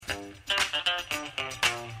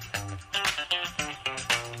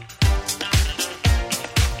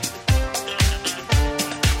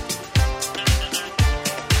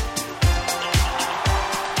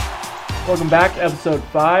Welcome back to episode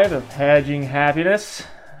 5 of Hedging Happiness.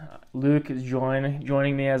 Luke is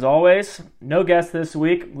joining me as always. No guest this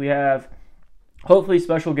week. We have hopefully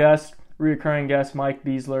special guest, reoccurring guest Mike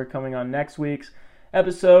Beasler coming on next week's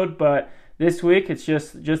episode. But this week it's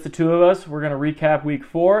just the two of us. We're going to recap week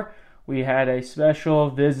 4. We had a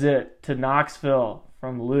special visit to Knoxville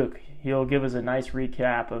from Luke. He'll give us a nice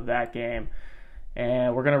recap of that game.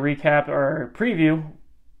 And we're going to recap or preview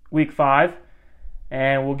week 5.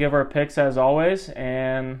 And we'll give our picks as always,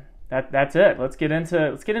 and that's it. Let's get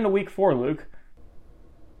into week 4, Luke.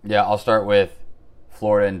 Yeah, I'll start with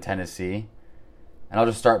Florida and Tennessee. And I'll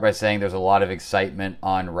just start by saying there's a lot of excitement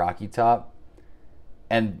on Rocky Top.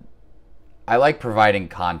 And I like providing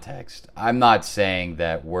context. I'm not saying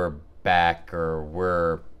that we're back or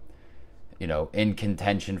we're, in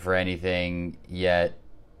contention for anything yet.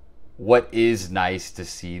 What is nice to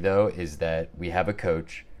see, though, is that we have a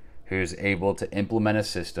coach who's able to implement a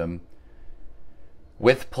system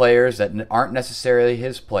with players that aren't necessarily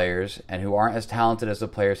his players and who aren't as talented as the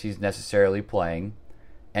players he's necessarily playing,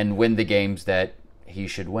 and win the games that he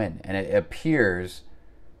should win. And it appears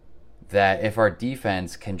that if our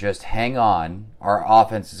defense can just hang on, our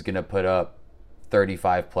offense is going to put up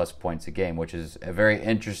 35 plus points a game, which is a very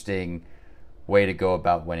interesting way to go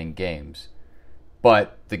about winning games.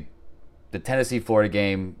 But the Tennessee-Florida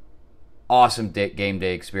game, awesome game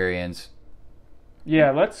day experience.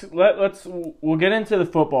 Yeah, we'll get into the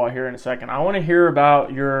football here in a second. I want to hear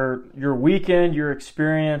about your weekend, your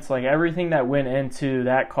experience, like everything that went into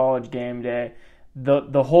that college game day.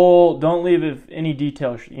 The whole, don't leave any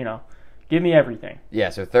details, give me everything. Yeah,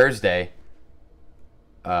 so Thursday,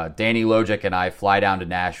 Danny Logic and I fly down to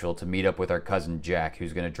Nashville to meet up with our cousin Jack,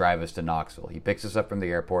 who's going to drive us to Knoxville. He picks us up from the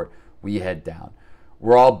airport. We head down.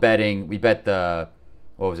 We're all betting. We bet the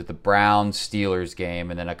Browns-Steelers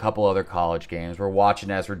game, and then a couple other college games. We're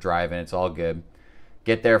watching as we're driving. It's all good.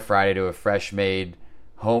 Get there Friday to a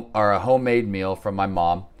homemade meal from my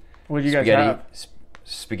mom. What did you guys have?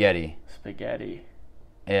 Spaghetti. Spaghetti.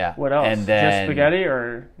 Yeah. What else? And then, just spaghetti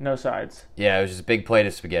or no sides? Yeah, it was just a big plate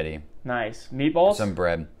of spaghetti. Nice. Meatballs? Some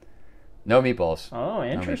bread. No meatballs. Oh,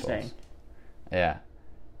 interesting. No meatballs.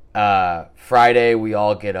 Yeah. Friday, we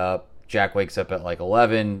all get up. Jack wakes up at like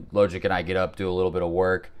 11. Logic and I get up, do a little bit of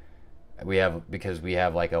work. Because we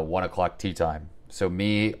have like a 1 o'clock tea time. So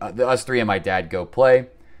us three and my dad go play.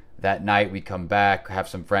 That night we come back, have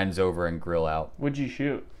some friends over and grill out. What'd you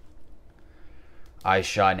shoot? I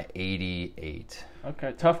shot an 88.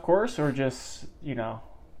 Okay. Tough course or just, No.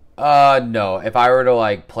 If I were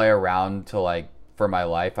to play around for my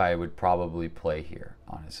life, I would probably play here,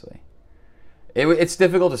 honestly. It's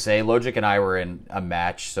difficult to say. Logic and I were in a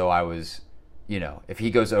match, so I was, if he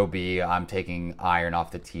goes OB, I'm taking iron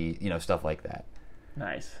off the tee, stuff like that.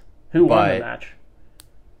 Nice. Who won the match?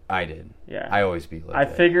 I did. Yeah. I always beat Logic. I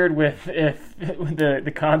figured if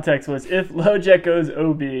the context was if Logic goes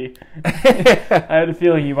OB, I had a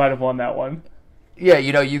feeling you might have won that one. Yeah,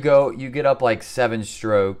 you get up 7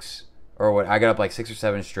 strokes, or what? I got up 6 or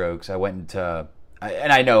 7 strokes. I went into,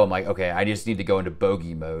 and I know I'm okay, I just need to go into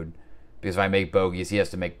bogey mode. Because if I make bogeys, he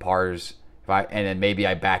has to make pars. And then maybe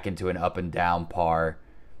I back into an up and down par.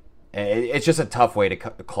 And it's just a tough way to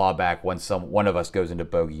claw back when one of us goes into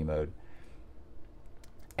bogey mode.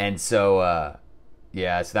 And so,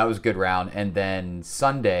 so that was a good round. And then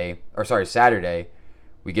Saturday,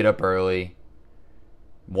 we get up early.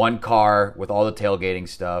 One car with all the tailgating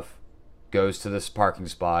stuff goes to this parking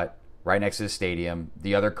spot right next to the stadium.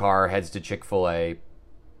 The other car heads to Chick-fil-A,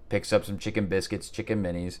 picks up some chicken biscuits, chicken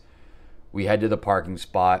minis. We head to the parking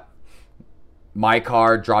spot. My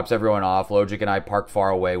car drops everyone off. Logic and I park far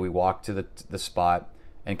away. We walk to the spot,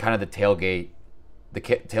 and kind of the tailgate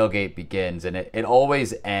begins. And it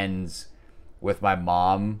always ends with my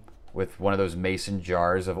mom with one of those mason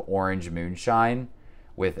jars of orange moonshine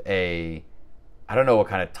with I don't know what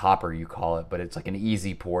kind of topper you call it, but it's like an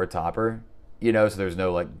easy pour topper. So there's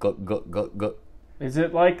no gluck, gluck, gluck, gluck. Is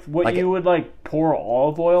it like what you would pour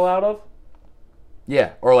olive oil out of?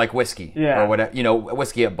 Yeah, or whiskey. Yeah. Or whatever,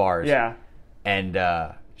 whiskey at bars. Yeah. And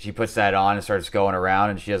she puts that on and starts going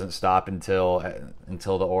around, and she doesn't stop until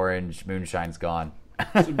the orange moonshine's gone.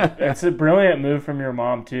 It's a brilliant move from your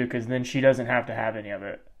mom, too, because then she doesn't have to have any of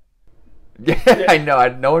it. Yeah, I know.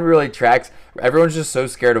 No one really tracks. Everyone's just so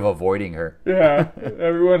scared of avoiding her. Yeah,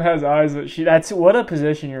 everyone has eyes, but that's what a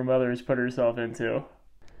position your mother has put herself into.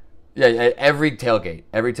 Yeah, every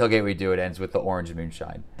tailgate we do, it ends with the orange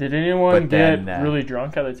moonshine. Did anyone get really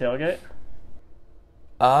drunk at the tailgate?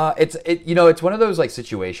 It's one of those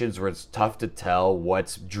situations where it's tough to tell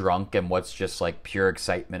what's drunk and what's just pure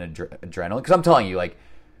excitement, adrenaline. Because I'm telling you,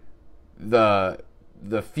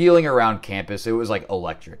 the feeling around campus, it was like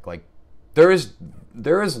electric. Like there is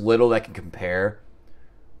little that can compare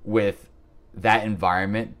with that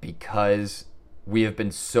environment because we have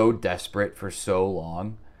been so desperate for so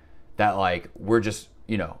long that like we're just,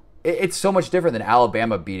 it's so much different than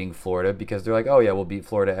Alabama beating Florida because they're like, oh yeah, we'll beat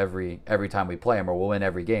Florida every time we play them, or we'll win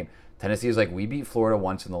every game. Tennessee is like, we beat Florida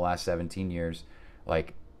once in the last 17 years.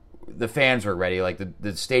 Like the fans were ready. Like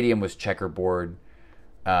the stadium was checkerboard.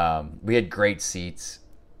 We had great seats.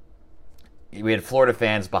 We had Florida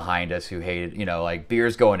fans behind us who hated, like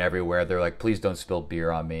beer's going everywhere. They're like, please don't spill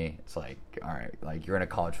beer on me. It's like, all right, like you're in a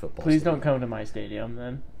college football Please stadium. don't come to my stadium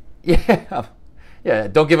then. Yeah. Yeah,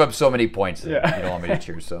 don't give up so many points. Yeah. You don't want me to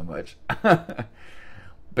cheer so much. But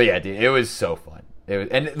yeah, dude, it was so fun.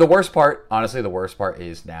 And the worst part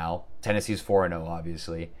is now Tennessee's 4-0,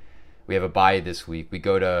 obviously. We have a bye this week. We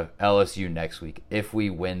go to LSU next week. If we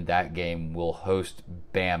win that game, we'll host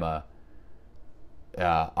Bama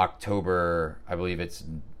October, I believe it's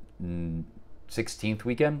 16th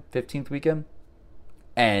weekend, 15th weekend.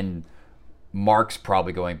 And Mark's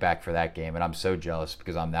probably going back for that game. And I'm so jealous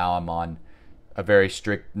because I'm on a very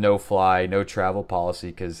strict no-fly, no-travel policy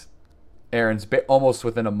because Erin's almost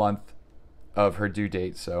within a month of her due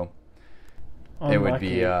date. So Unlucky. it would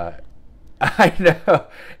be... I know.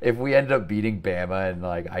 If we end up beating Bama and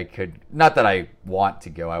like I could, not that I want to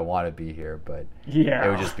go, I want to be here, but yeah, it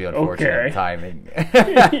would just be unfortunate timing.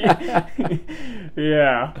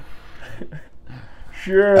 Yeah.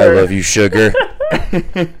 Sure. I love you, sugar.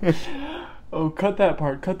 Oh, cut that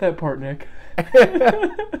part, Nick.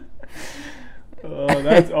 Oh,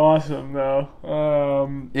 that's awesome though.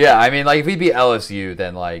 Yeah, I mean, like if we beat LSU,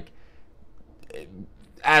 then like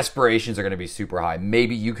aspirations are going to be super high.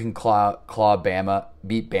 Maybe you can claw Bama,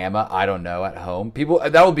 beat Bama. I don't know at home.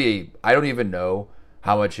 That will be. I don't even know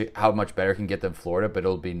how much better can get than Florida, but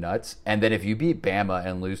it'll be nuts. And then if you beat Bama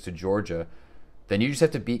and lose to Georgia, then you just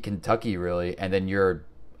have to beat Kentucky really, and then you're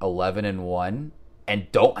 11-1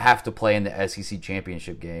 and don't have to play in the SEC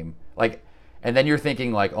championship game. Like, and then you're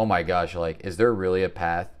thinking like, oh my gosh, like is there really a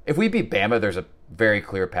path? If we beat Bama, there's a very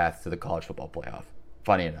clear path to the college football playoff.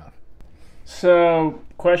 Funny enough. So,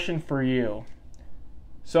 question for you.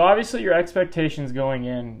 So, obviously, your expectations going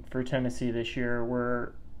in for Tennessee this year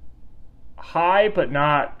were high, but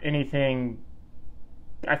not anything.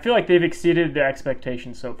 I feel like they've exceeded the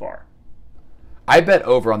expectations so far. I bet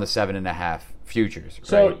over on the 7.5 futures.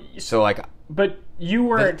 Right? So like, but you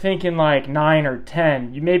weren't thinking like 9 or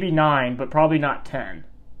 10. You maybe 9, but probably not 10.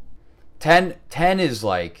 10 is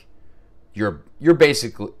like you're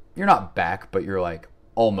basically you're not back, but you're like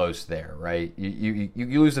almost there, right? You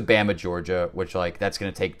lose to Bama, Georgia, which like that's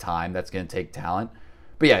going to take time, that's going to take talent.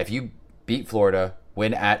 But yeah, if you beat Florida,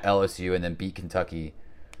 win at LSU, and then beat Kentucky,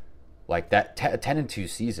 like that 10-2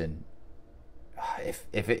 season.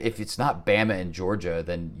 If it's not Bama and Georgia,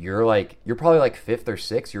 then you're probably like 5th or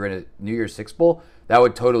 6th. You're in a New Year's Six Bowl. That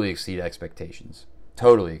would totally exceed expectations.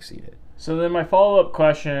 Totally exceed it. So then my follow-up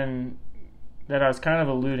question that I was kind of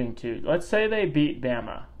alluding to. Let's say they beat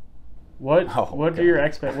Bama. What are your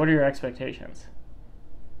expectations?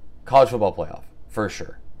 College football playoff for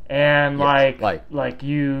sure. And yes.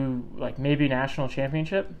 like maybe national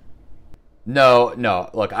championship? No.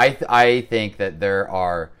 Look, I think that there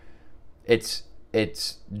are. It's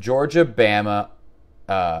Georgia, Bama,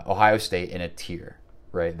 Ohio State in a tier,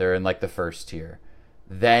 right? They're in like the first tier.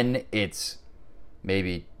 Then it's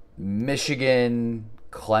maybe Michigan,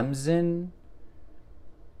 Clemson.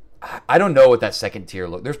 I don't know what that second tier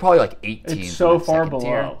looks. There's probably like 8 teams. It's so in that far second below.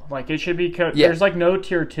 tier. Like it should be. There's like no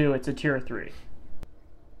tier 2. It's a tier 3.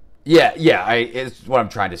 Yeah. It's what I'm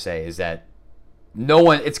trying to say is that no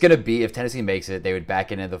one. It's gonna be if Tennessee makes it, they would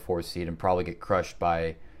back into the 4th seed and probably get crushed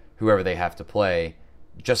by whoever they have to play,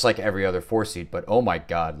 just like every other 4 seed. But oh my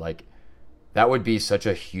God, like that would be such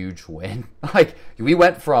a huge win. Like we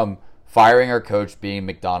went from firing our coach being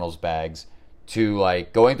McDonald's bags to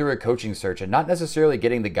like going through a coaching search and not necessarily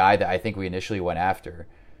getting the guy that I think we initially went after,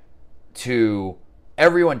 to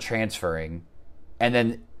everyone transferring, and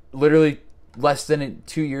then literally less than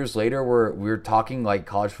 2 years later we're talking like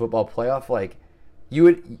college football playoff. Like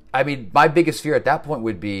my biggest fear at that point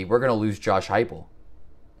would be we're gonna lose Josh Heupel.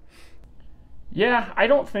 Yeah, I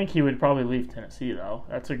don't think he would probably leave Tennessee, though.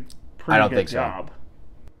 That's a pretty good job. So.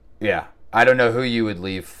 Yeah. I don't know who you would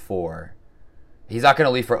leave for. He's not going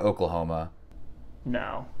to leave for Oklahoma.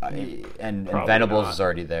 No. And Venables is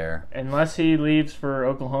already there. Unless he leaves for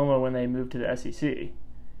Oklahoma when they move to the SEC.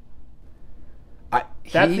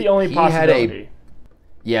 That's the only possibility.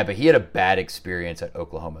 But he had a bad experience at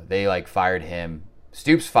Oklahoma. They fired him.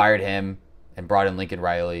 Stoops fired him and brought in Lincoln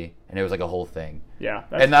Riley. and it was like a whole thing. Yeah,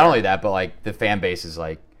 and not only that, but like the fan base is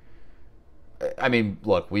like, I mean,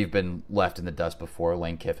 look, we've been left in the dust before.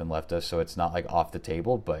 Lane Kiffin left us, so it's not like off the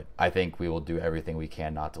table. But I think we will do everything we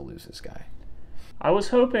can not to lose this guy. I was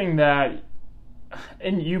hoping that,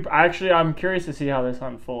 and I'm curious to see how this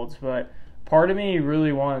unfolds. But part of me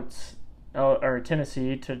really wants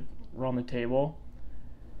Tennessee to run the table,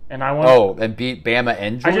 and I want and beat Bama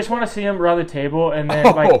and Georgia? I just want to see them run the table, and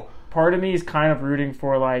then part of me is kind of rooting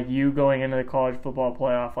for like you going into the college football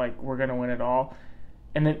playoff, like we're gonna win it all.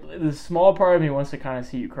 And then the small part of me wants to kind of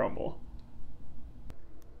see you crumble.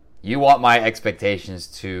 You want my expectations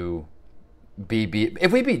to be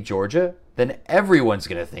if we beat Georgia, then everyone's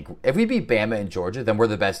going to think. If we beat Bama and Georgia, then we're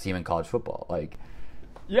the best team in college football. Like,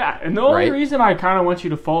 yeah, and the only reason I kind of want you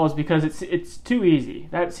to fall is because it's too easy.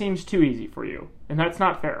 That seems too easy for you, and that's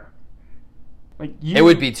not fair. Like it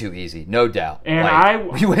would be too easy, no doubt.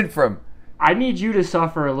 And we went from. I need you to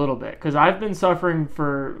suffer a little bit because I've been suffering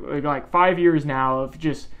for like 5 years now of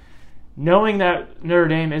just knowing that Notre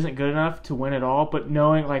Dame isn't good enough to win it all, but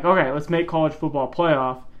knowing like, okay, let's make college football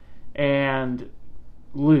playoff and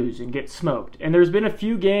lose and get smoked. And there's been a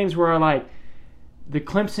few games where I like the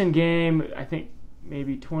Clemson game, I think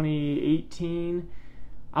maybe 2018,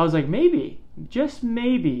 I was like, maybe, just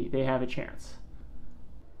maybe they have a chance.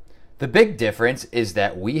 The big difference is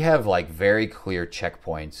that we have like very clear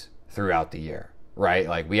checkpoints throughout the year, right?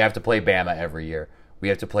 Like we have to play Bama every year. We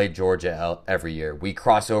have to play Georgia every year. We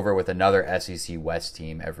cross over with another SEC West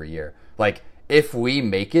team every year. Like if we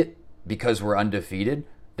make it because we're undefeated,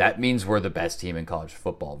 that means we're the best team in college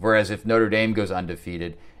football. Whereas if Notre Dame goes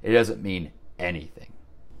undefeated, it doesn't mean anything.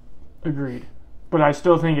 Agreed. But I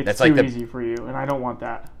still think it's too easy for you, and I don't want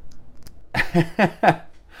that.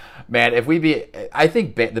 Man, I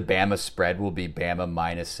think the Bama spread will be Bama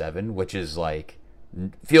 -7, which is like,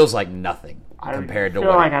 feels like nothing compared to what...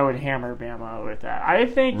 I feel like I would hammer Bama with that. I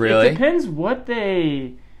think really? It depends what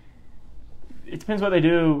they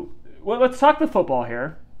do. Well, let's talk the football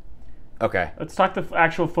here. Okay. Let's talk the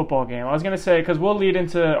actual football game. I was going to say, because we'll lead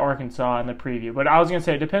into Arkansas in the preview, but I was going to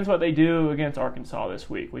say it depends what they do against Arkansas this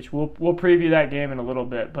week, which we'll preview that game in a little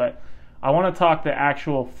bit, but I want to talk the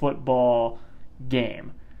actual football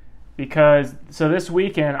game. Because, so this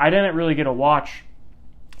weekend, I didn't really get to watch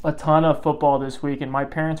a ton of football this week, and my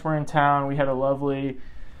parents were in town. We had a lovely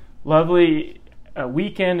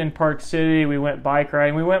weekend in Park City. We went bike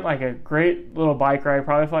riding. We went like a great little bike ride,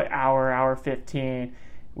 probably for like hour 15.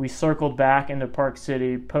 We circled back into Park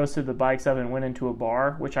City, posted the bikes up, and went into a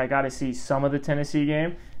bar, which I got to see some of the Tennessee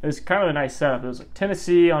game. It was kind of a nice setup. It was like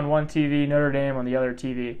Tennessee on one TV, Notre Dame on the other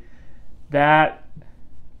TV.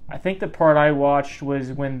 I think the part I watched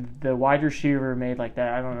was when the wide receiver made like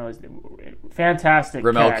that, I don't know, fantastic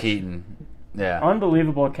Ramel catch. Keaton. Yeah.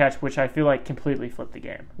 Unbelievable catch, which I feel like completely flipped the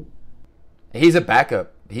game. He's a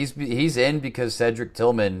backup. He's in because Cedric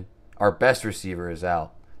Tillman, our best receiver, is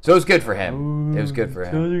out. So it was good for him. It was good for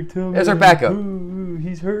him. Cedric Tillman. As our backup.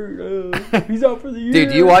 He's hurt. He's out for the year. Dude,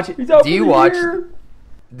 do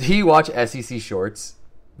you watch SEC Shorts?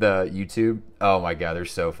 The YouTube? Oh my god, they're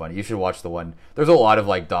so funny. You should watch the one. There's a lot of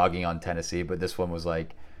like dogging on Tennessee, but this one was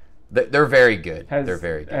like, they're very good. They're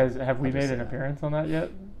very good. Have we made an appearance on that yet?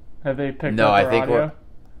 Have they picked no, up I our think audio?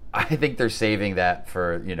 I think they're saving that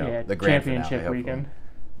for the grand championship finale, weekend.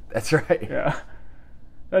 That's right.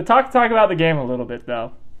 Yeah. Talk about the game a little bit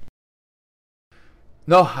though.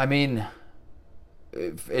 No, I mean,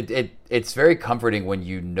 it's very comforting when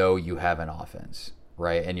you know you have an offense,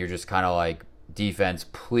 right? And you're just kind of like, defense,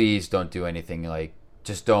 please don't do anything, like,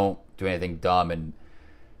 just don't do anything dumb. And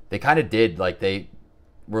they kind of did. Like, they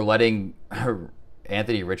were letting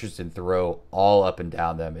Anthony Richardson throw all up and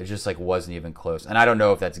down them. It just, like, wasn't even close. And I don't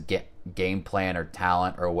know if that's game plan or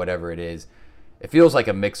talent or whatever it is. It feels like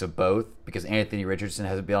a mix of both because Anthony Richardson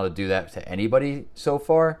hasn't been able to do that to anybody so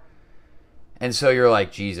far. And so you're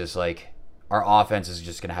like, Jesus, like, our offense is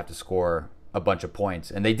just going to have to score a bunch of points.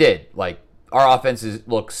 And they did. Like, our offenses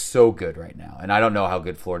look so good right now. And I don't know how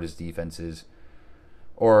good Florida's defense is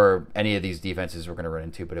or any of these defenses we're going to run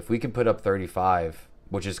into. But if we can put up 35,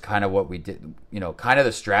 which is kind of what we did, kind of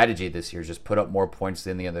the strategy this year, just put up more points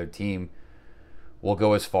than the other team, we'll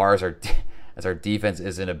go as far as our defense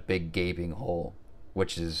isn't a big gaping hole,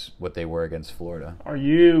 which is what they were against Florida. Are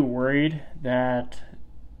you worried that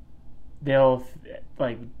do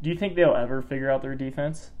you think they'll ever figure out their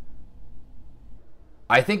defense?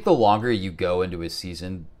 I think the longer you go into a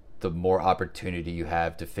season, the more opportunity you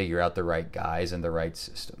have to figure out the right guys and the right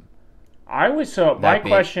system.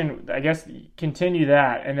 Question, I guess, continue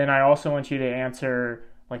that, and then I also want you to answer,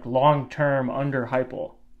 like, long-term under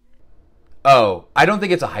Heupel. Oh, I don't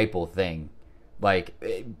think it's a Heupel thing. Like,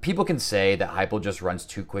 people can say that Heupel just runs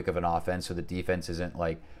too quick of an offense, so the defense isn't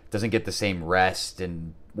like doesn't get the same rest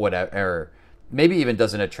and whatever, or maybe even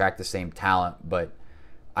doesn't attract the same talent. But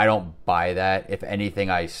I don't buy that. If anything,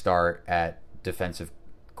 I start at defensive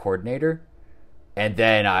coordinator, and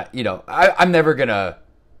then I'm never gonna.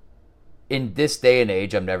 In this day and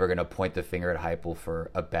age, I'm never gonna point the finger at Heupel for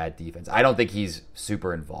a bad defense. I don't think he's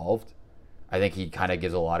super involved. I think he kind of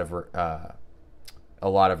gives a lot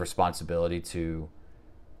of responsibility to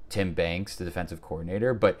Tim Banks, the defensive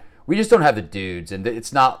coordinator, but we just don't have the dudes, and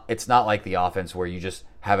it's not like the offense where you just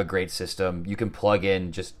have a great system. You can plug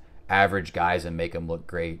in just average guys and make them look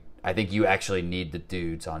great. I think you actually need the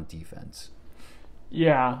dudes on defense.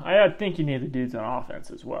 Yeah, I think you need the dudes on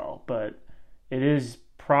offense as well, but it is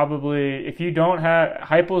probably, if you don't have,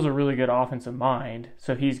 Heupel's a really good offensive mind,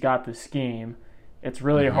 so he's got the scheme. It's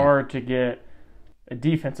really hard to get a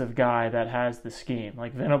defensive guy that has the scheme.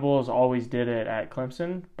 Like Venables always did it at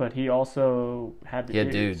Clemson, but he also had the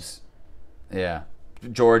dudes. Yeah.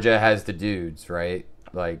 Georgia has the dudes, right?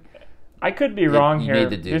 Like, I could be wrong here.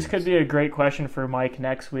 This could be a great question for Mike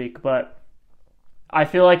next week, but I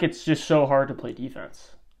feel like it's just so hard to play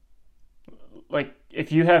defense. Like,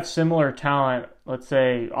 if you have similar talent, let's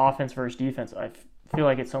say offense versus defense, I feel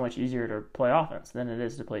like it's so much easier to play offense than it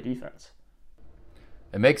is to play defense.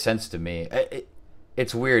 It makes sense to me.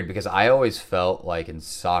 It's weird because I always felt like in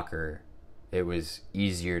soccer it was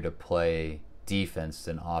easier to play defense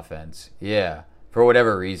than offense. Yeah, for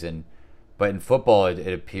whatever reason. But in football,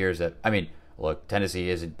 it appears that, I mean, look, Tennessee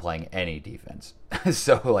isn't playing any defense.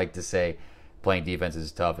 So, like, to say playing defense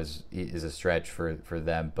is tough is a stretch for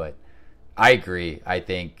them. But I agree. I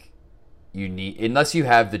think you need, unless you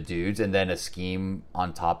have the dudes and then a scheme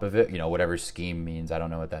on top of it, whatever scheme means. I don't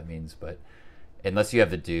know what that means, but unless you have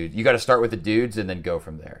the dudes, you got to start with the dudes and then go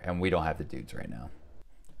from there. And we don't have the dudes right now.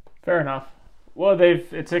 Fair enough. Well,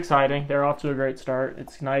 it's exciting. They're off to a great start.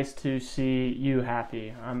 It's nice to see you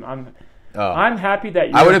happy. I'm happy that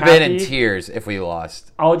you're happy. I would have been in tears if we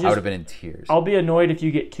lost. I would have been in tears. I'll be annoyed if you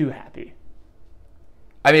get too happy.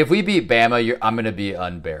 I mean, if we beat Bama, I'm going to be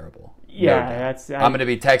unbearable. Yeah, I'm going to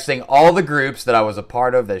be texting all the groups that I was a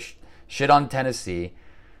part of that shit on Tennessee,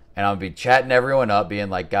 and I'll be chatting everyone up, being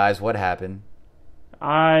like, guys, what happened?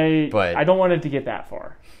 I don't want it to get that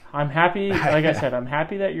far. I'm happy. Like I said, I'm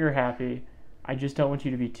happy that you're happy. I just don't want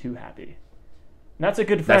you to be too happy. And that's a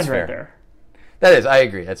good friend right there. That is. I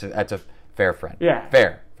agree. That's a fair friend. Yeah.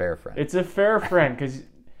 Fair friend. It's a fair friend because,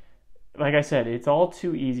 like I said, it's all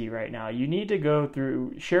too easy right now. You need to go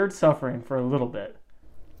through shared suffering for a little bit.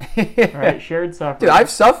 Right? Shared suffering. Dude, I've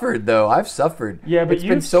suffered, though. I've suffered. Yeah, but it's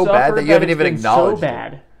been so bad that you haven't even acknowledged so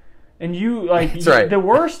bad. It. And you, like, that's right. The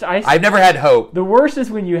worst, I've never had hope. The worst is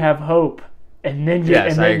when you have hope and then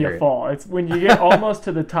you fall. It's when you get almost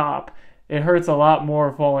to the top, it hurts a lot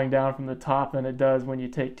more falling down from the top than it does when you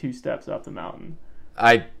take 2 steps up the mountain.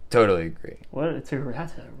 I totally agree. That's a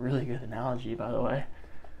really good analogy, by the way.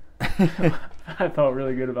 I felt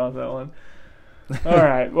really good about that one. All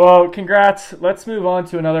right. Well, congrats. Let's move on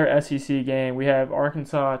to another SEC game. We have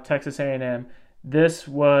Arkansas, Texas A&M. This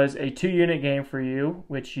was a 2-unit game for you,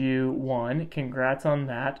 which you won. Congrats on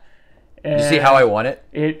that. And you see how I won it?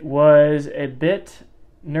 It was a bit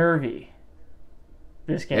nervy,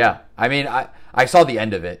 this game. Yeah. I mean, I saw the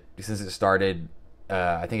end of it since it started,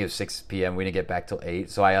 I think it was 6 p.m. We didn't get back till 8.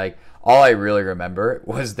 So all I really remember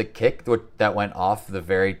was the kick that went off the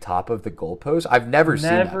very top of the goalpost. I've never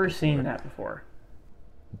seen that before.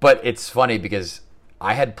 But it's funny because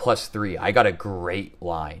I had +3. I got a great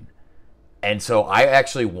line. And so I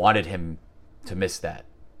actually wanted him to miss that.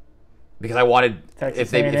 Because I wanted,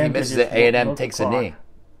 if he misses it, A&M takes a knee.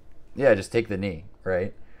 Yeah, just take the knee,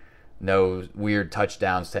 right? No weird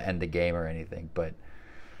touchdowns to end the game or anything. But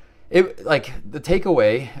the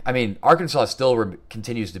takeaway, I mean, Arkansas still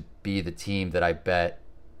continues to be the team that I bet,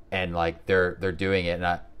 and they're doing it.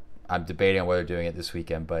 And I'm debating on whether they're doing it this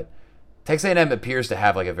weekend, but Texas A&M appears to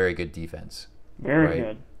have a very good defense. Very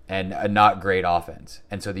good. And a not great offense.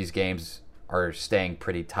 And so these games are staying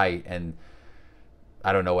pretty tight. And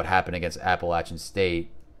I don't know what happened against Appalachian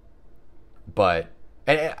State. But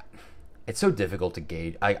it's so difficult to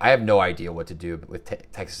gauge. I have no idea what to do with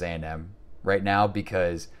Texas A&M right now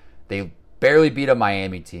because they barely beat a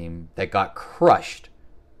Miami team that got crushed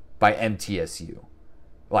by MTSU.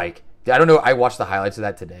 I don't know. I watched the highlights of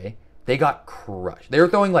that today. They got crushed. They were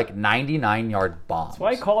throwing 99-yard bombs. That's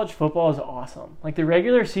why college football is awesome. The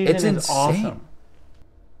regular season is awesome.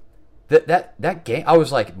 That game, I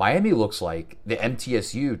was like, Miami looks like the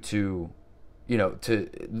MTSU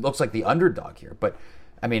looks like the underdog here. But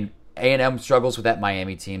I mean, A&M struggles with that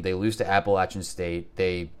Miami team. They lose to Appalachian State.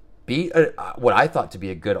 They beat what I thought to be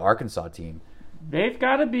a good Arkansas team. They've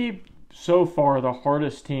got to be, so far, the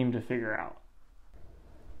hardest team to figure out.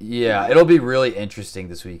 Yeah, it'll be really interesting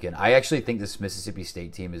this weekend. I actually think this Mississippi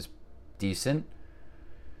State team is decent,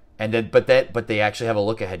 and then but they actually have a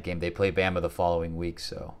look-ahead game. They play Bama the following week,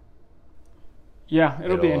 so yeah,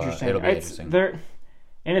 it'll be interesting. It'll be interesting.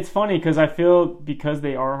 And it's funny because I feel because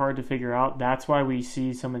they are hard to figure out, that's why we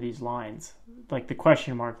see some of these lines, like the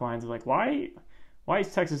question mark lines of like why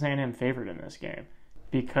is Texas A&M favored in this game?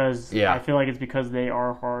 Because I feel like it's because they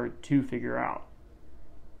are hard to figure out.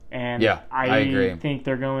 And I agree. Think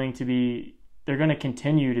they're going to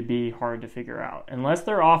continue to be hard to figure out. Unless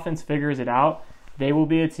their offense figures it out, they will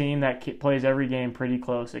be a team that plays every game pretty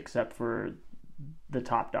close except for the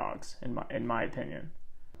top dogs, in my opinion.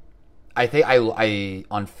 I think I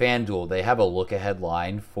on FanDuel, they have a look-ahead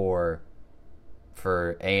line for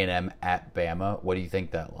A&M at Bama. What do you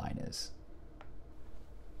think that line is?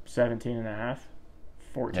 17.5?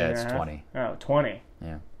 14 Yeah, it's 20. Oh, 20.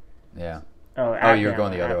 Yeah. Oh, you're Bama,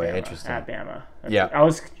 going the other way. Bama, Interesting. At Bama. Yeah. I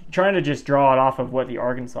was trying to just draw it off of what the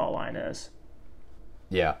Arkansas line is.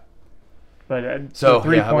 Yeah. But so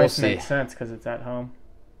 3 points we'll see. Makes sense because it's at home.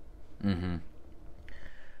 Mm-hmm.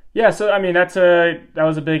 Yeah, so I mean that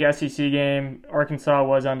was a big SEC game. Arkansas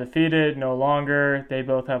was undefeated, no longer. They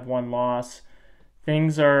both have one loss.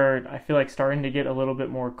 Things are, I feel like, starting to get a little bit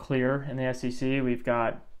more clear in the SEC. We've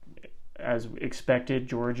got, as expected,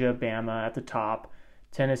 Georgia, Bama at the top.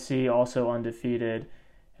 Tennessee also undefeated.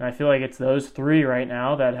 And I feel like it's those three right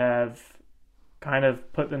now that have kind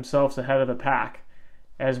of put themselves ahead of the pack,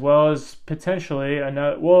 as well as potentially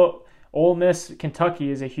another. Well, Ole Miss,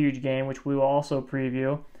 Kentucky is a huge game, which we will also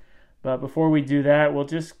preview. But before we do that, we'll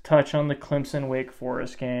just touch on the Clemson-Wake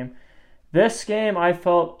Forest game. This game I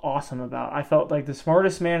felt awesome about. I felt like the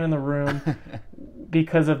smartest man in the room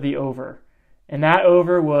because of the over. And that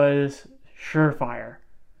over was surefire.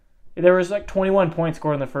 There was like 21 points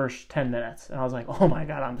scored in the first 10 minutes. And I was like, oh my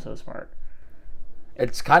God, I'm so smart.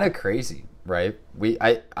 It's kind of crazy, right?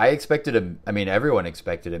 I expected everyone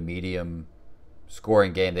expected a medium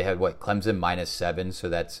scoring game. They had Clemson -7, so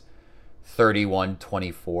that's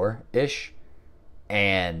 31-24-ish.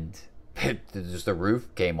 And just the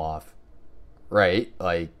roof came off, right?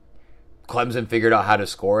 Like, Clemson figured out how to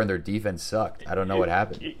score and their defense sucked. I don't know what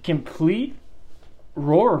happened. Complete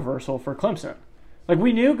role reversal for Clemson. Like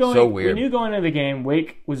we knew going into the game,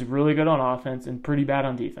 Wake was really good on offense and pretty bad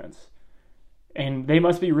on defense. And they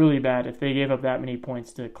must be really bad if they gave up that many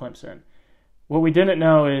points to Clemson. What we didn't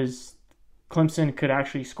know is Clemson could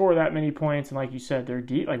actually score that many points, and like you said, their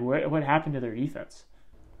what happened to their defense?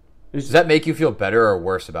 Does that make you feel better or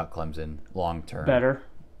worse about Clemson long term? Better.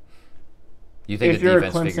 You think if the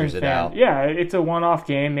defense figures it out? Yeah, it's a one-off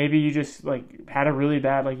game. Maybe you just had a really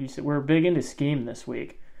bad, like you said, we're big into scheme this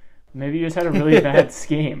week. Maybe you just had a really bad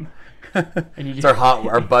scheme. And it's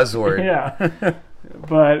our buzzword. Yeah.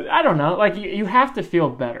 But I don't know. Like you have to feel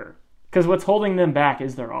better because what's holding them back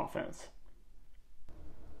is their offense.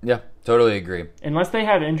 Yeah, totally agree. Unless they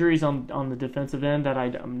have injuries on the defensive end that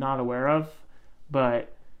I'm not aware of.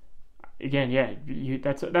 But again, yeah,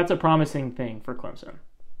 that's a promising thing for Clemson.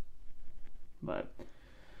 But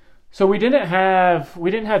so we didn't have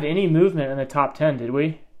any movement in the top 10, did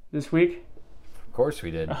we, this week? Of course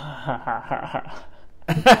we did.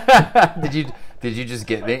 Did you just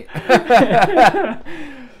get me?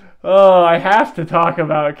 Oh, I have to talk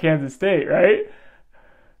about Kansas State, right?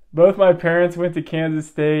 Both my parents went to Kansas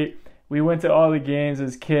State. We went to all the games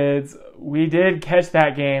as kids. We did catch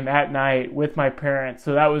that game at night with my parents,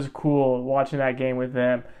 so that was cool watching that game with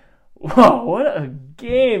them. Whoa, what a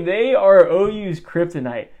game. They are OU's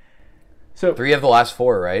kryptonite. So 3 of the last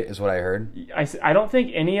 4, right, is what I heard. I don't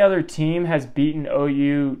think any other team has beaten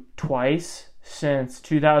OU twice since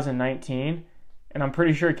 2019, and I'm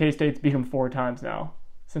pretty sure K-State's beat them 4 times now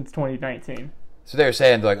since 2019. So they were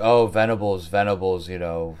saying, like, oh, Venables,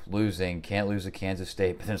 losing, can't lose to Kansas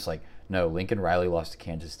State. But then it's like, no, Lincoln Riley lost to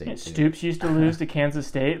Kansas State, too. Stoops used to lose to Kansas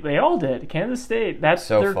State. They all did. Kansas State, that's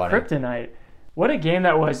so their funny. Kryptonite. What a game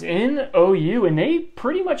that was in OU, and they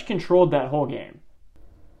pretty much controlled that whole game.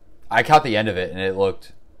 I caught the end of it, and it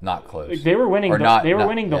looked not close. They were winning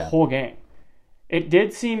the whole game. It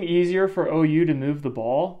did seem easier for OU to move the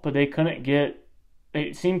ball, but they couldn't get.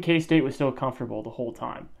 It seemed K-State was still comfortable the whole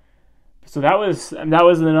time. So that was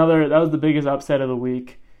the biggest upset of the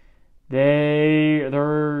week.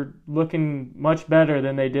 They're looking much better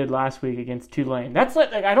than they did last week against Tulane. That's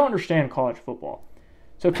like I don't understand college football.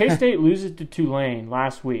 So K-State loses to Tulane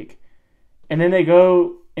last week, and then they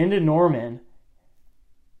go into Norman,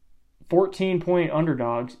 14-point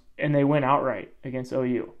underdogs, and they win outright against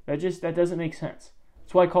OU. That doesn't make sense.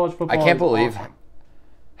 That's why college football. I can't is believe awesome.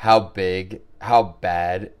 how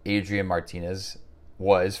bad Adrian Martinez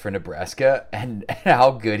was for Nebraska and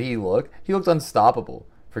how good he looked. He looked unstoppable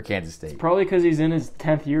for Kansas State. Probably because he's in his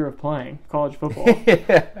 10th year of playing college football.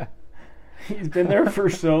 Yeah. He's been there for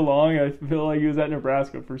so long. I feel like he was at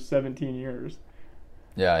Nebraska for 17 years.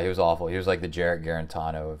 Yeah, he was awful. He was like the Jarrett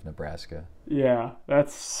Garantano of Nebraska. Yeah,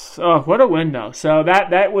 that's what a win though. So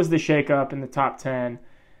that was the shakeup in the top 10.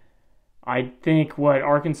 I think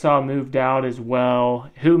Arkansas moved out as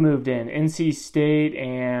well. Who moved in? NC State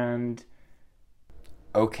and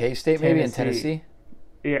OK State maybe in Tennessee?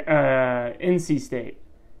 Yeah, NC State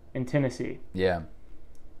and Tennessee. Yeah.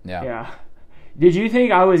 Yeah. Did you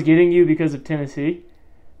think I was getting you because of Tennessee?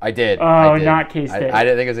 I did. Oh, I did. not K-State. I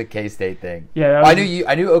didn't think it was a K-State thing. Yeah, I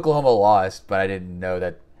knew Oklahoma lost, but I didn't know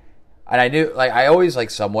that. And I knew, like, I always like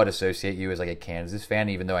somewhat associate you as like a Kansas fan,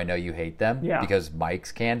 even though I know you hate them because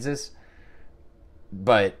Mike's Kansas.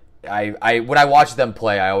 But I when I watch them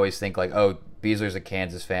play, I always think like, oh, Beasler's a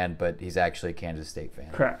Kansas fan, but he's actually a Kansas State fan.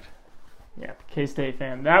 Correct. Yeah, K-State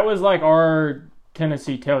fan. That was like our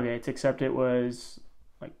Tennessee tailgates, except it was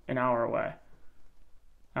like an hour away.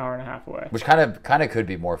 Hour and a half away. Which kind of could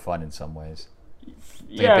be more fun in some ways.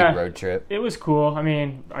 Like a big road trip. It was cool. I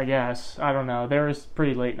mean, I guess. I don't know. There was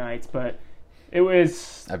pretty late nights, but it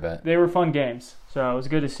was. I bet. They were fun games. So it was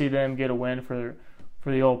good to see them get a win for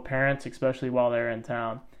the old parents, especially while they're in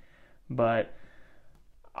town. But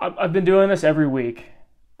I've been doing this every week.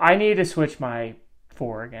 I need to switch my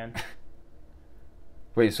 4 again.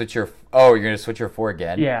 Wait, you're going to switch your 4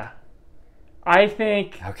 again? Yeah. I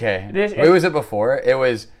think... Okay. Wait, was it before? It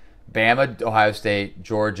was Bama, Ohio State,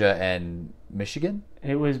 Georgia, and Michigan?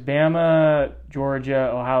 It was Bama,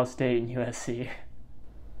 Georgia, Ohio State, and USC.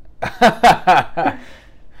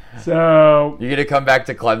 So... You going to come back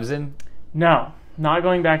to Clemson? No, not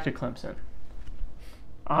going back to Clemson.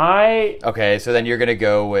 Okay, so then you're going to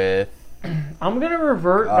go with... I'm going to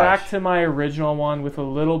revert back to my original one with a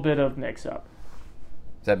little bit of mix-up.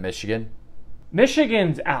 Is that Michigan?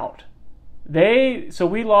 Michigan's out. So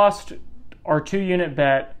we lost our 2-unit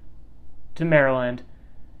bet to Maryland.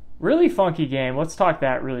 Really funky game. Let's talk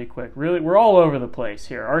that really quick. Really, we're all over the place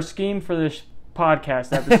here. Our scheme for this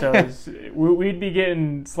podcast episode is we'd be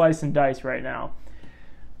getting slice and dice right now.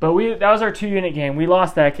 But that was our 2-unit game. We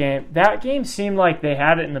lost that game. That game seemed like they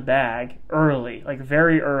had it in the bag early, like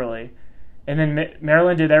very early. And then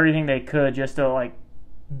Maryland did everything they could just to like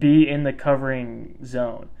be in the covering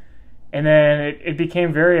zone. And then it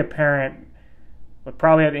became very apparent, but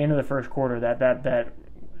probably at the end of the first quarter, that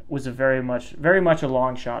was very much a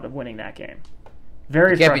long shot of winning that game.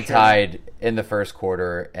 Very frustrating. You can't be tied in the first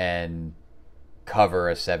quarter and cover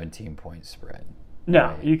a 17-point spread. No,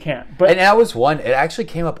 right? You can't. But that was one. It actually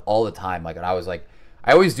came up all the time. Like, and I was like,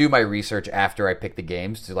 I always do my research after I pick the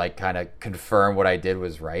games to like kind of confirm what I did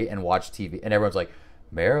was right and watch TV. And everyone's like,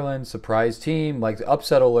 Maryland surprise team, like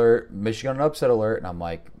upset alert, Michigan upset alert, and I'm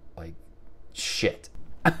like shit.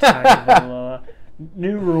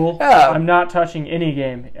 New rule. Yeah. I'm not touching any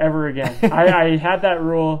game ever again. I had that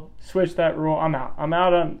rule, switched that rule. I'm out. I'm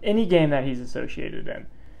out on any game that he's associated in.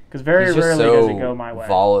 Because very rarely does it go my way.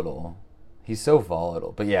 Volatile. He's so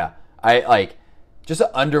volatile. But yeah, I like just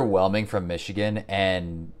underwhelming from Michigan,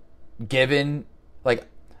 and given like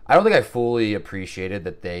I don't think I fully appreciated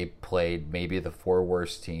that they played maybe the 4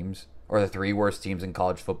 worst teams or the 3 worst teams in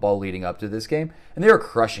college football leading up to this game, and they were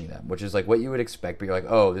crushing them, which is like what you would expect. But you're like,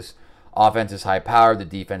 oh, this offense is high powered, the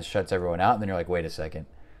defense shuts everyone out, and then you're like, wait a second.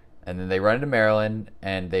 And then they run into Maryland,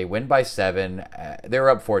 and they win by 7. They were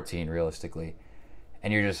up 14, realistically.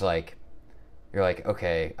 And you're just like,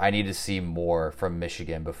 okay, I need to see more from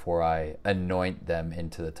Michigan before I anoint them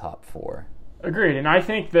into the top 4. Agreed, and I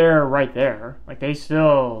think they're right there. Like, they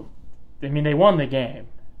won the game,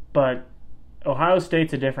 but Ohio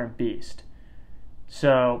State's a different beast.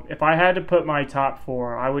 So if I had to put my top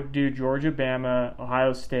 4, I would do Georgia, Bama,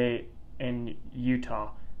 Ohio State, and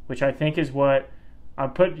Utah, which I think is what I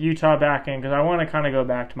put Utah back in because I want to kind of go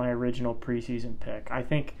back to my original preseason pick. I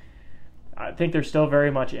think they're still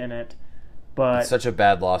very much in it, but it's such a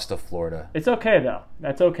bad loss to Florida. It's okay though.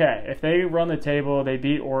 That's okay. If they run the table, they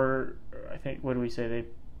beat I think what do we say?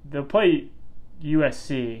 They'll play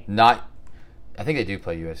USC. I think they do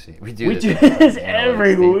play USC. We do this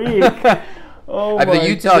every week. Oh my the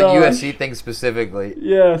Utah gosh. USC thing specifically.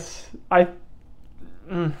 Yes,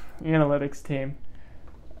 analytics team.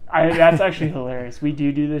 That's actually hilarious. We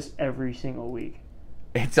do this every single week.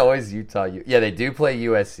 It's always Utah. Yeah, they do play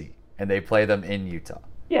USC, and they play them in Utah.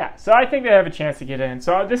 Yeah, so I think they have a chance to get in.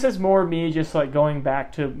 So this is more me just like going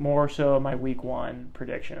back to more so my week 1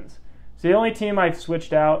 predictions. So the only team I've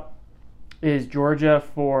switched out is Georgia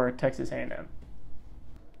for Texas A&M.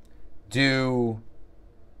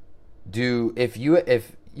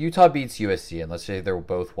 If Utah beats USC, and let's say they're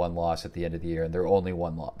both one loss at the end of the year, and they're only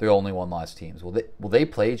one loss teams, will they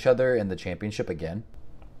play each other in the championship again?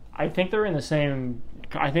 I think they're in the same.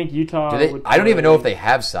 I think Utah. I don't even know if they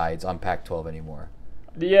have sides on Pac-12 anymore.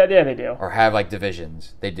 Yeah, they do. Or have like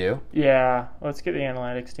divisions. They do? Yeah, let's get the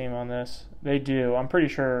analytics team on this. They do. I'm pretty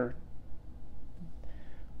sure.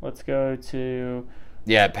 Let's go to.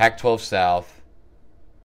 Yeah, Pac-12 South.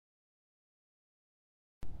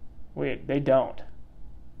 Wait, they don't.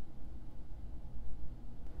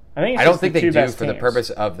 I don't think they do for the purpose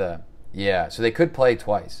of the. Yeah, so they could play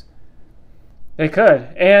twice. They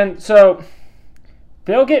could. And so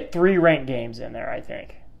they'll get 3 ranked games in there, I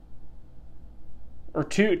think. Or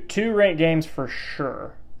two ranked games for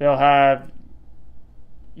sure. They'll have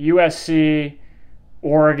USC,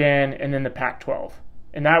 Oregon, and then the Pac-12.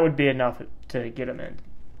 And that would be enough to get them in,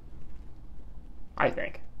 I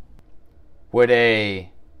think. Would a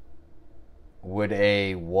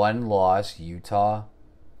one-loss Utah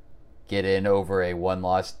get in over a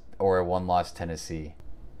one-loss Tennessee?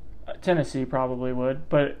 Tennessee probably would,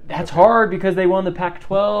 but that's hard because they won the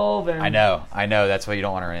Pac-12. And I know. That's what you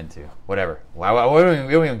don't want to run into. Whatever. We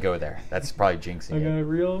don't even go there. That's probably jinxing. I'm gonna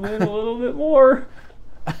reel them in a little bit more.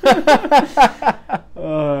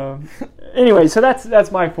 Anyway, so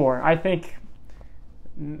that's my 4. I think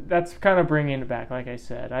that's kind of bringing it back. Like I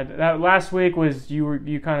said, that last week was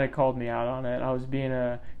you kind of called me out on it. I was being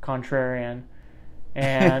a contrarian,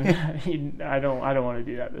 and I don't want to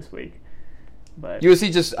do that this week. But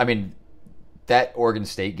USC that Oregon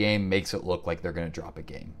State game makes it look like they're going to drop a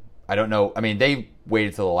game. I don't know. They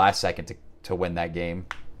waited till the last second to win that game,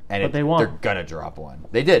 and they won. They're going to drop one.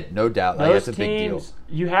 They did, no doubt. That's a big deal.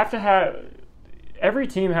 You have to have every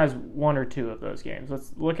team has 1 or 2 of those games.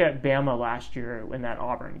 Let's look at Bama last year in that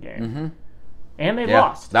Auburn game, mm-hmm. and they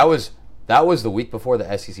lost. That was the week before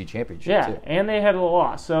the SEC championship. Yeah, too. And they had a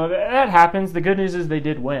loss. So that happens. The good news is they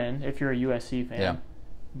did win. If you're a USC fan, yeah,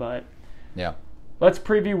 but. Yeah. Let's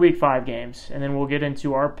preview Week 5 games, and then we'll get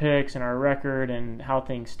into our picks and our record and how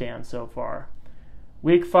things stand so far.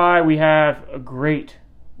 Week 5, we have a great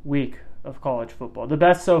week of college football. The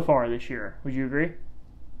best so far this year. Would you agree?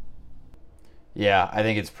 Yeah, I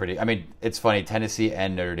think it's pretty. It's funny. Tennessee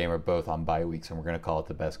and Notre Dame are both on bye weeks, and we're going to call it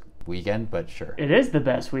the best weekend, but sure. It is the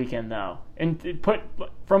best weekend, though. And put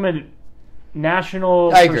from a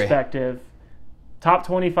national perspective, top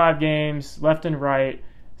 25 games, left and right.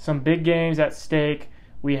 Some big games at stake.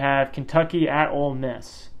 We have Kentucky at Ole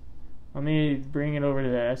Miss. Let me bring it over to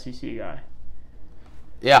the SEC guy.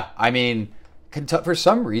 Yeah, for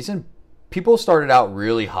some reason, people started out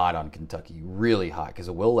really hot on Kentucky, really hot, because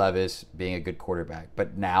of Will Levis being a good quarterback.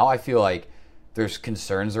 But now I feel like there's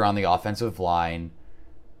concerns around the offensive line,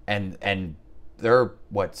 and they're,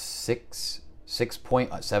 7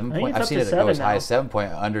 point? I've seen it go as high as 7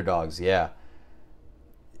 point underdogs, yeah.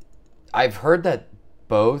 I've heard that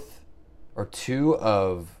both or 2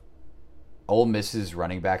 of Ole Miss's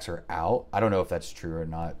running backs are out. I don't know if that's true or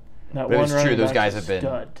not. But it's true. Those guys have been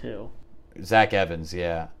stud too. Zach Evans,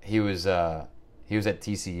 yeah, he was at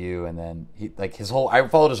TCU, and then I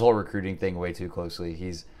followed his whole recruiting thing way too closely.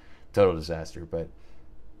 He's a total disaster, but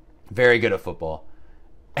very good at football.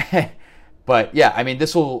 But yeah,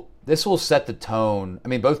 this will set the tone.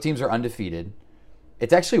 Both teams are undefeated.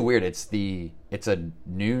 It's actually weird. It's a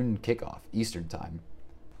noon kickoff Eastern time.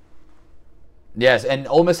 Yes, and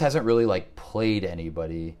Ole Miss hasn't really played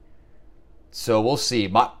anybody, so we'll see.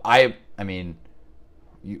 I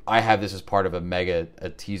have this as part of a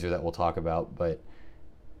teaser that we'll talk about, but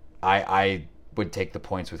I would take the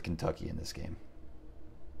points with Kentucky in this game.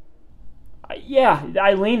 Yeah,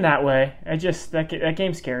 I lean that way. That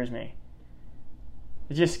game scares me.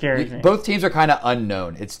 It just scares me. Both teams are kind of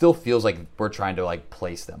unknown. It still feels like we're trying to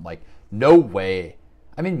place them. No way.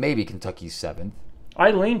 Maybe Kentucky's 7th.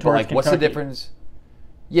 I lean towards Kentucky. What's the difference?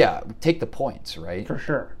 Yeah, take the points, right? For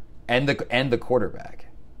sure. And the quarterback.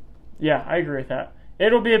 Yeah, I agree with that.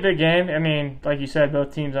 It'll be a big game. Like you said,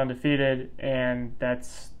 both teams undefeated, and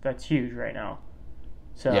that's huge right now.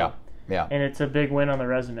 So yeah. And it's a big win on the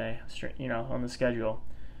resume, on the schedule.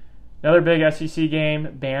 Another big SEC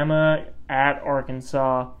game, Bama at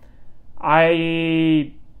Arkansas.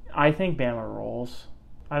 I think Bama rolls.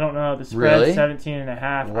 I don't know. The spread's really?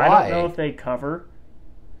 17.5. Why? I don't know if they cover.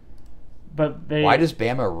 But why does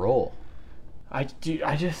Bama roll? I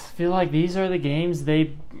just feel like these are the games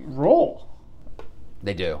they roll.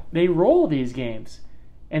 They do. They roll these games.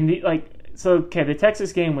 And the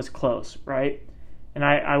Texas game was close, right? And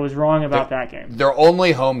I was wrong about that game. Their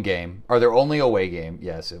only home game, or their only away game,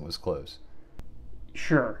 yes, it was close.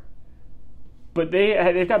 Sure. But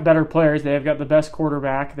they've got better players. They've got the best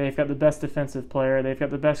quarterback. They've got the best defensive player. They've got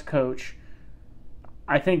the best coach.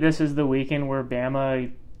 I think this is the weekend where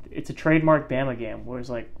Bama, it's a trademark Bama game, where it's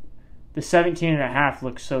like the 17.5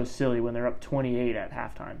 looks so silly when they're up 28 at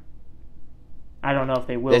halftime. I don't know if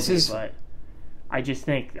they will but I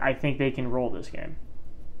think they can roll this game.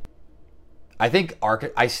 I think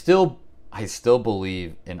I still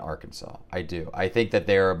believe in Arkansas. I do. I think that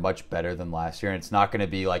they're much better than last year, and it's not going to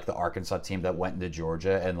be like the Arkansas team that went into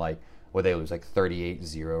Georgia and like where they lose like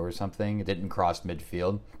 38-0 or something. It didn't cross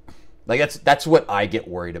midfield. Like that's what I get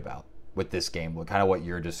worried about with this game, kind of what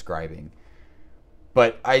you're describing.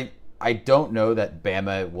 But I don't know that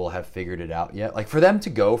Bama will have figured it out yet. Like for them to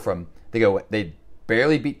go from they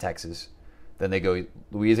barely beat Texas, then they go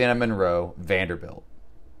Louisiana Monroe, Vanderbilt.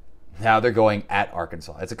 Now they're going at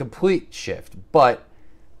Arkansas. It's a complete shift. But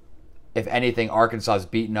if anything, Arkansas is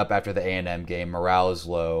beaten up after the A&M game. Morale is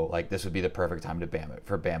low. Like this would be the perfect time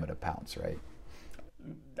for Bama to pounce, right?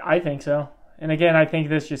 I think so. And again, I think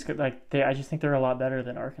this I just think they're a lot better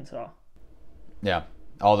than Arkansas. Yeah,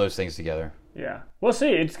 all those things together. Yeah, we'll see.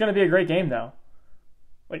 It's going to be a great game though.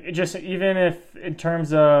 Like even if in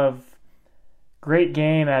terms of great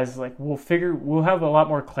game, as like we'll have a lot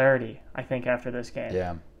more clarity. I think after this game.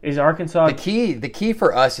 Yeah. Is Arkansas the key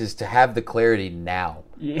for us is to have the clarity now?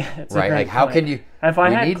 Yeah, it's right. Like, how can you? If I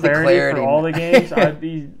had clarity for all the games, I'd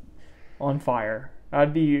be on fire.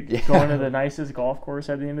 I'd be going to the nicest golf course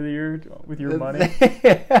at the end of the year with your money.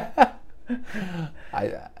 But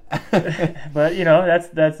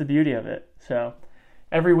that's the beauty of it. So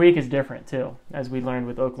every week is different too, as we learned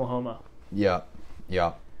with Oklahoma. Yeah.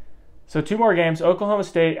 So 2 more games, Oklahoma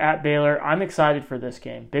State at Baylor. I'm excited for this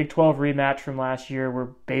game. Big 12 rematch from last year where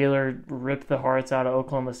Baylor ripped the hearts out of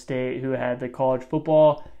Oklahoma State, who had the college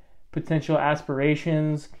football potential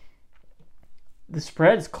aspirations. The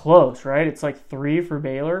spread's close, right? It's like 3 for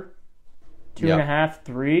Baylor, 2.5,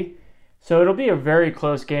 3. So it'll be a very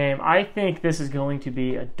close game. I think this is going to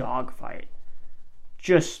be a dogfight.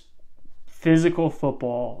 Just physical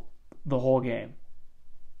football the whole game.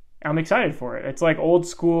 I'm excited for it. It's like old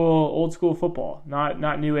school football,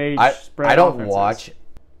 not new age spread. I don't offenses.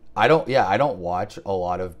 I don't watch a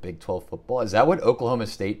lot of Big 12 football. Is that what Oklahoma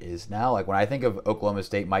State is now? Like when I think of Oklahoma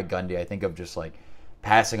State, Mike Gundy, I think of just like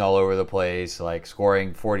passing all over the place, like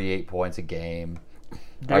scoring 48 points a game.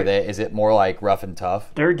 Is it more like rough and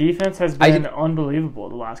tough? Their defense has been unbelievable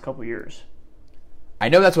the last couple of years. I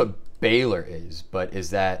know that's what Baylor is, but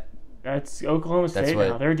is that that's Oklahoma State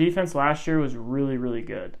now. Their defense last year was really, really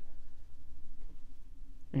good.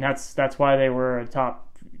 And that's why they were a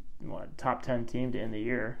top 10 team to end the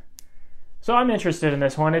year. So I'm interested in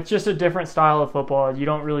this one. It's just a different style of football. You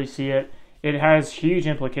don't really see it. It has huge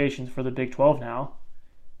implications for the Big 12 now.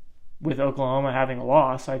 With Oklahoma having a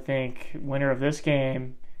loss, I think winner of this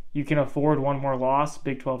game, you can afford one more loss.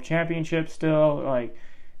 Big 12 championship still. Like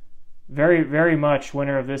very, very much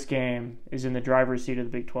winner of this game is in the driver's seat of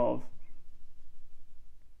the Big 12.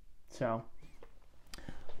 So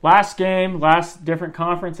last game, last different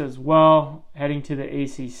conference as well, heading to the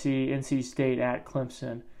ACC, NC State at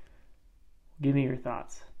Clemson. Give me your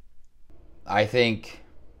thoughts. I think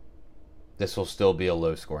this will still be a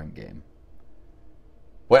low-scoring game.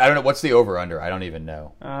 I don't know. What's the over/under? I don't even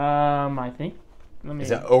know. I think.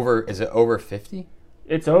 Is it over 50?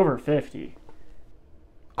 It's over 50.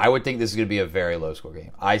 I would think this is going to be a very low-score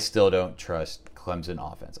game. I still don't trust Clemson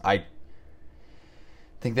offense. I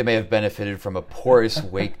think they may have benefited from a porous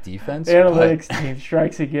Wake defense. Analytics team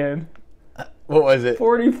strikes again. What was it?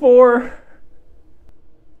 44.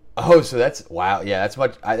 Oh, so that's wow. Yeah, that's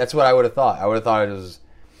much. That's what I would have thought. I would have thought it was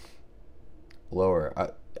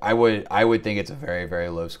lower. I would think it's a very, very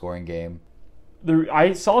low scoring game.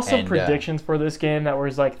 I saw some predictions for this game that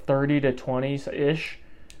was like 30 to 20 ish.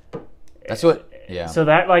 That's what. Yeah. So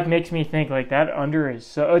that like makes me think like that under is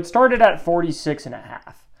so. It started at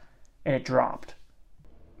 46.5, and it dropped.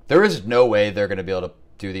 There is no way they're going to be able to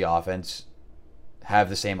do the offense, have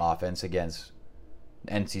the same offense against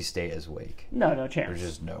NC State as Wake. No chance. There's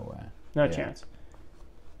just no way. No chance.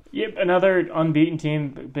 Yep, another unbeaten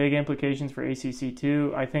team, big implications for ACC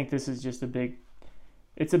too. I think this is just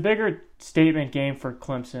it's a bigger statement game for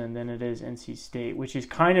Clemson than it is NC State, which is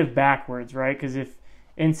kind of backwards, right? Because if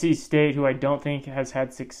NC State, who I don't think has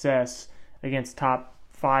had success against top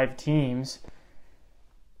 5 teams,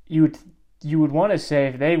 you would want to say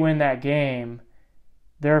if they win that game,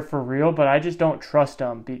 they're for real, but I just don't trust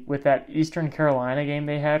them. With that Eastern Carolina game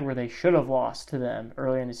they had where they should have lost to them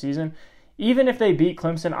early in the season, even if they beat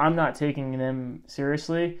Clemson, I'm not taking them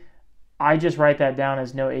seriously. I just write that down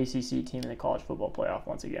as no ACC team in the college football playoff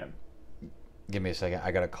once again. Give me a second.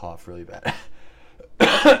 I got a cough really bad.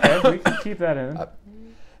 Okay, we can keep that in.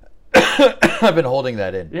 I've been holding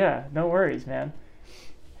that in. Yeah, no worries, man.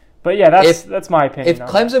 But yeah, that's my opinion. If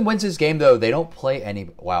Clemson wins this game, though, they don't play any.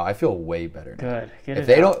 Wow, I feel way better now. Good. Get If it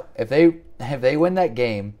they out. don't, if they win that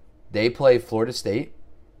game, they play Florida State,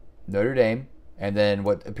 Notre Dame, and then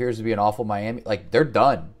what appears to be an awful Miami. Like they're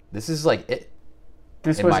done. This is like it.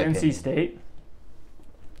 This in was my NC opinion. State.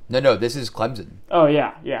 No, this is Clemson. Oh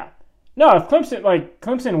yeah. No, if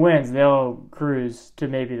Clemson wins, they'll cruise to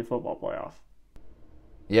maybe the football playoff.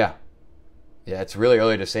 Yeah, it's really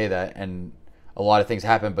early to say that, and a lot of things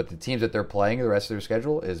happen. But the teams that they're playing, the rest of their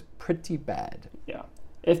schedule is pretty bad. Yeah.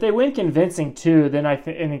 If they win convincing too, then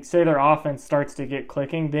and say their offense starts to get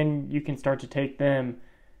clicking, then you can start to take them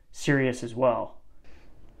serious as well.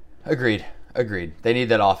 Agreed. They need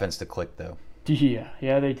that offense to click, though.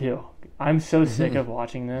 Yeah, they do. I'm so sick of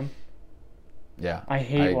watching them. Yeah, I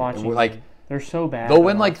hate watching them. They're so bad. They'll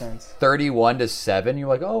win on like offense. 31-7. You're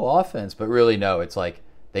like, oh, offense, but really no. It's like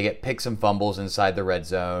they get picks and fumbles inside the red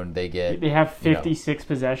zone. They have 56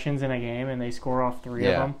 possessions in a game and they score off 3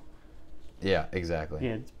 of them. Yeah, exactly.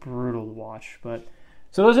 Yeah, it's brutal to watch. But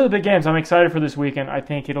so those are the big games. I'm excited for this weekend. I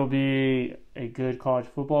think it'll be a good college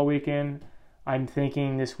football weekend. I'm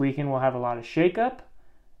thinking this weekend we'll have a lot of shakeup,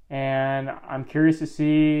 and I'm curious to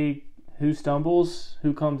see who stumbles,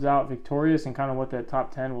 who comes out victorious, and kind of what the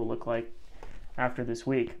top 10 will look like after this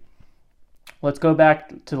week. Let's go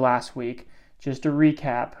back to last week just to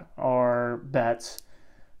recap our bets.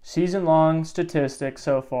 Season-long statistics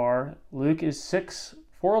so far. Luke is 6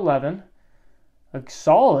 for 11, a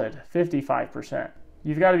solid 55%.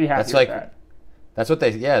 You've got to be happy with that. That's what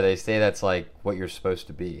they say that's like what you're supposed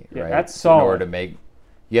to be, Yeah, right? that's solid. In order to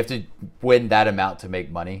you have to win that amount to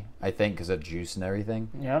make money, I think, because of juice and everything.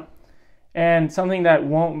 Yep. And something that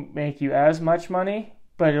won't make you as much money,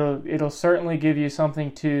 but it'll certainly give you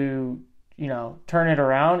something to, turn it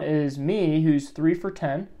around is me, who's 3 for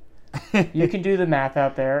 10. You can do the math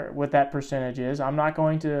out there what that percentage is. I'm not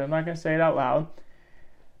going to say it out loud.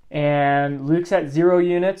 And Luke's at 0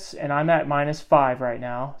 units, and I'm at -5 right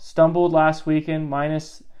now. Stumbled last weekend,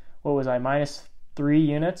 minus 3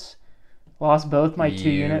 units. Lost both my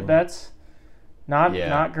 2-unit bets. Not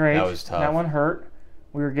great. That was tough. That one hurt.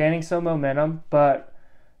 We were gaining some momentum, but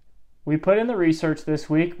we put in the research this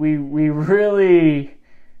week. We really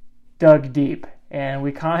dug deep, and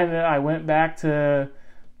I went back to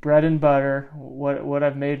bread and butter, what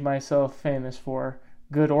I've made myself famous for,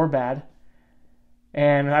 good or bad.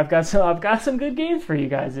 And I've got some good games for you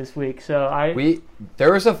guys this week. So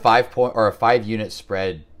there was a 5-point or a 5-unit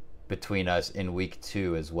spread between us in week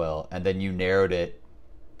 2 as well, and then you narrowed it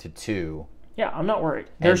to 2. Yeah, I'm not worried.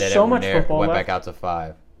 There's so much football went left. Back out to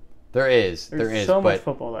 5. There is so much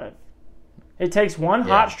football left. It takes one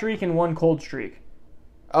hot streak and one cold streak.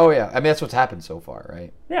 Oh yeah, I mean that's what's happened so far,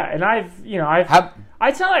 right? Yeah, and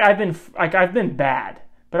it's not like I've been bad,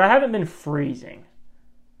 but I haven't been freezing.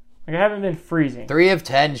 Like I haven't been freezing. 3 of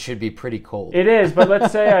 10 should be pretty cold. It is, but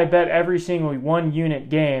let's say I bet every single 1-unit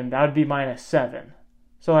game, that would be -7.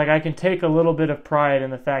 So like I can take a little bit of pride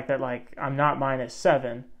in the fact that like I'm not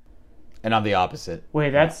 -7. And I'm the opposite.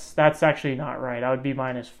 Wait, that's actually not right. I would be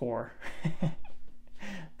 -4.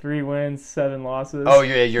 3 wins, 7 losses. Oh,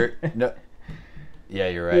 you're no. Yeah,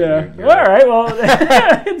 you're right. Yeah. You're All right. Well,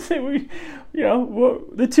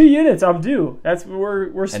 the 2 units I'm due. That's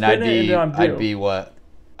we're spinning it into I'm due.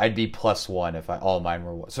 I'd be +1 if all mine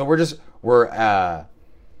were 1. So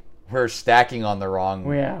we're stacking on the wrong.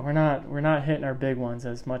 Well, yeah, we're not hitting our big ones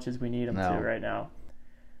as much as we need them to right now.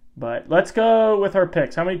 But let's go with our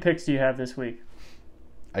picks. How many picks do you have this week?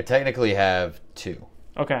 I technically have 2.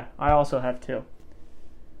 Okay, I also have 2.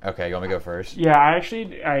 Okay, you want me to go first? Yeah, I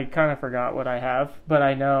kind of forgot what I have, but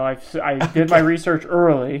I know I did my research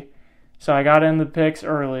early, so I got in the picks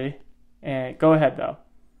early. And go ahead though.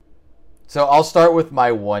 So I'll start with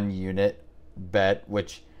my 1-unit bet,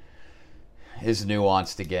 which is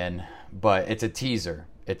nuanced again, but it's a teaser.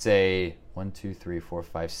 It's a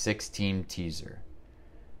 6-team teaser.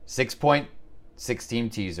 6-team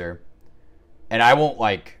teaser. And I won't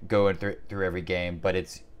go through every game, but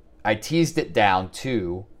I teased it down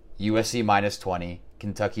to USC -20,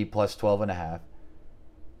 Kentucky +12.5,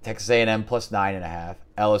 Texas A&M +9.5,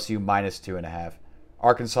 LSU -2.5,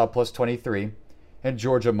 Arkansas +23, and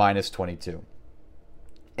Georgia -22.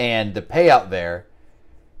 And the payout there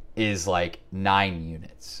is 9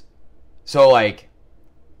 units. So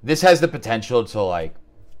this has the potential to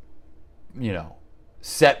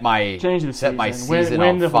set my season win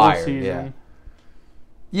on the fire. whole season.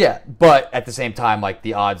 Yeah, but at the same time,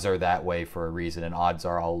 the odds are that way for a reason, and odds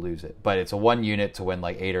are I'll lose it. But it's a 1 unit to win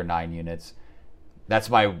 8 or 9 units, That's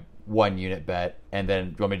my 1 unit bet. And then,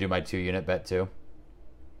 do you want me to do my 2 unit bet too?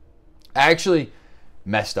 I actually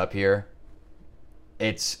messed up here.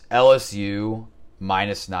 It's LSU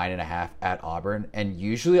minus 9.5 at Auburn. And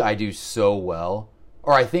usually I do so well,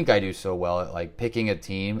 or I think I do so well at like picking a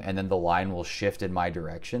team, and then the line will shift in my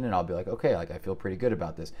direction, and I'll be like, okay, like I feel pretty good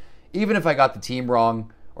about this. Even if I got the team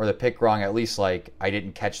wrong or the pick wrong, at least like I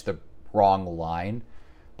didn't catch the wrong line.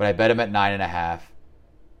 But I bet him at 9.5,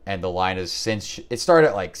 and the line is since it started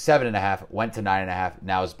at like 7.5, went to 9.5,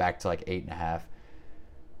 now is back to like 8.5.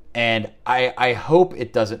 And I hope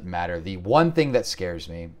it doesn't matter. The one thing that scares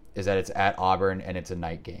me is that it's at Auburn and it's a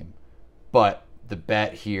night game. But the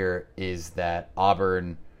bet here is that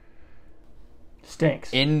Auburn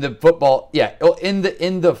stinks in the football. Yeah, in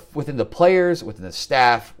the within the players, within the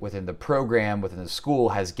staff, within the program, within the school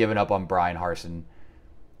has given up on Brian Harsin,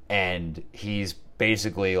 and he's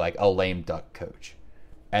basically like a lame duck coach,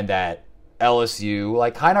 and that LSU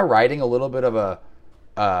like kind of riding a little bit of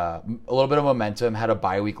momentum, had a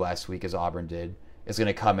bye week last week as Auburn did, is going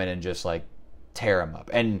to come in and just like tear him up.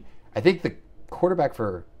 And I think the quarterback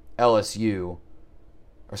for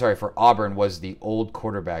for Auburn was the old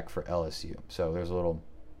quarterback for LSU. So there's a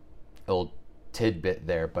little tidbit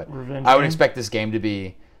there, but Revenge I would game? expect this game to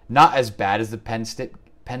be not as bad as the Penn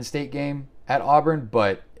State game at Auburn,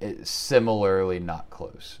 but it's similarly not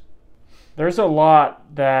close. There's a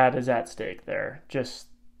lot that is at stake there. Just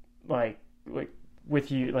like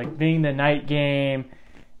with you, like being the night game,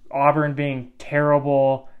 Auburn being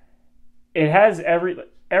terrible. It has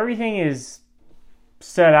everything is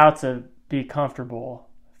set out to be comfortable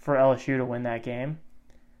for LSU to win that game.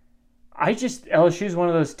 LSU is one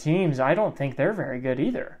of those teams, I don't think they're very good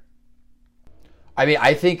either. I mean,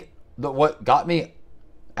 I think what got me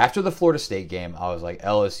after the Florida State game, I was like,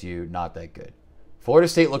 LSU not that good. Florida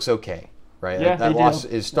State looks okay, right? Yeah, that loss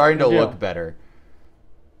is starting to look better.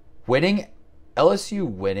 LSU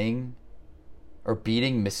winning or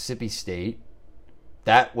beating Mississippi State,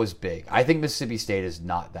 that was big. I think Mississippi State is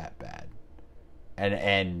not that bad.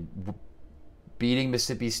 And beating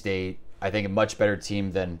Mississippi State, I think a much better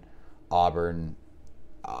team than Auburn.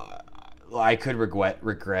 I could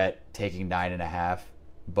regret taking 9.5,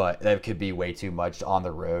 but that could be way too much on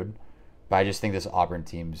the road. But I just think this Auburn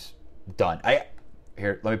team's done. Let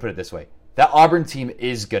me put it this way. That Auburn team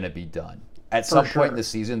is going to be done. At some point in the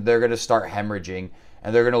season, they're going to start hemorrhaging,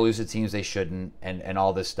 and they're going to lose to teams they shouldn't, and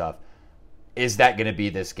all this stuff. Is that going to be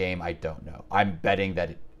this game? I don't know. I'm betting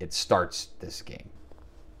that it starts this game.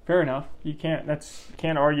 Fair enough. You can't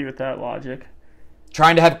argue with that logic.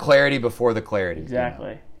 Trying to have clarity before the clarity. Exactly.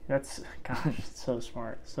 You know? That's, gosh, so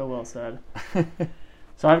smart. So well said.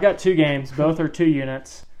 So I've got 2 games. Both are 2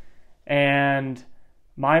 units. And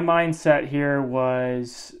my mindset here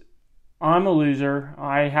was I'm a loser.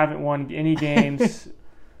 I haven't won any games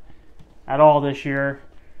at all this year.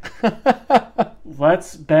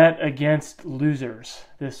 Let's bet against losers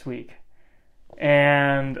this week.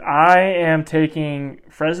 And I am taking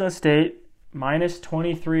Fresno State minus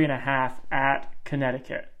 23.5 at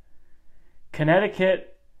Connecticut.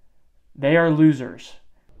 Connecticut, they are losers.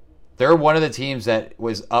 They're one of the teams that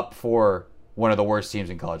was up for one of the worst teams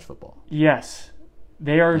in college football. Yes.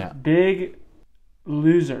 They are big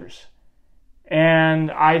losers. And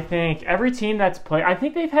I think every team that's played, I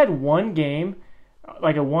think they've had one game,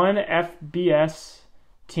 like a one FBS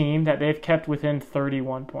team that they've kept within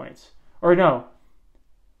 31 points. Or no,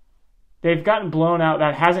 they've gotten blown out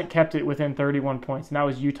that hasn't kept it within 31 points, and that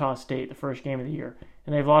was Utah State, the first game of the year.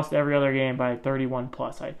 And they've lost every other game by 31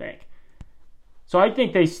 plus, I think. So I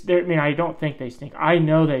think I don't think they stink. I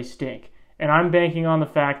know they stink. And I'm banking on the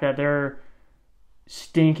fact that they're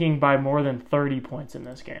stinking by more than 30 points in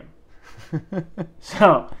this game.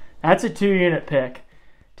 So that's a 2-unit pick.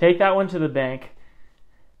 Take that one to the bank.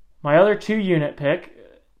 My other 2-unit pick,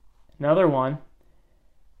 another one,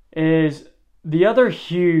 is the other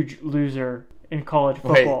huge loser in college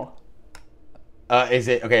football. Wait. Is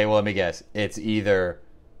it okay? Well, let me guess. It's either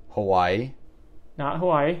Hawaii, not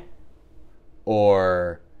Hawaii,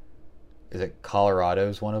 or is it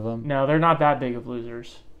Colorado's one of them? No, they're not that big of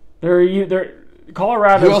losers. They're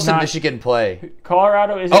Colorado. Who else did Michigan play?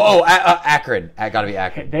 Colorado is. Akron. Got to be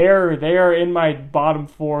Akron. They are in my bottom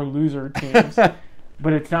 4 loser teams,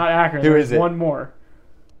 but it's not Akron. Who is it? One more.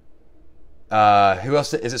 Who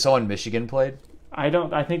else? Is it someone Michigan played?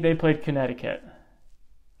 I think they played Connecticut.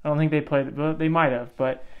 I don't think they played, but they might have.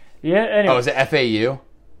 But yeah. Anyway. Oh, is it FAU?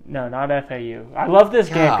 No, not FAU. I love this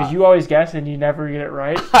game because you always guess and you never get it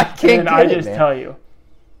right. I can't. I just tell you.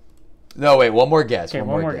 No, wait. One more guess. Okay,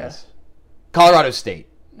 one more guess. Colorado State.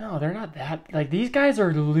 No, they're not that. Like, these guys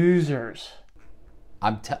are losers.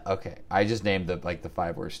 Okay. I just named the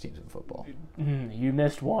 5 worst teams in football. You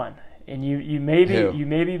missed one, and you maybe Who? you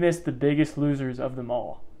maybe missed the biggest losers of them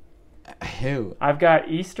all. Who? I've got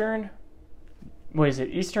Eastern. What is it?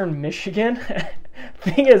 Eastern Michigan.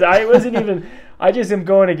 Thing is, I just am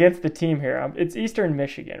going against the team here. It's Eastern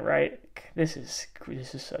Michigan, right? This is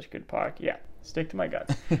such good talk. Yeah, stick to my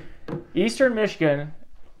guts. Eastern Michigan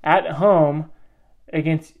at home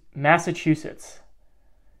against Massachusetts.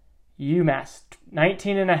 UMass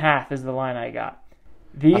 19.5 is the line I got.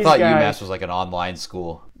 I thought UMass was like an online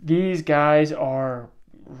school. These guys are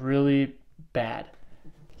really bad.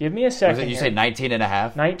 Give me a second. You say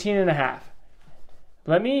 19.5? 19.5.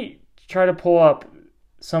 Let me try to pull up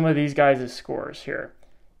some of these guys' scores here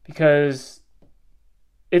because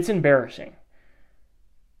it's embarrassing.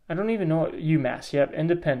 I don't even know what UMass. Yep,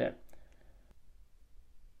 independent.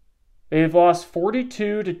 They've lost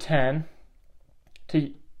 42-10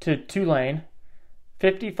 to Tulane,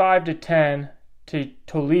 55-10 to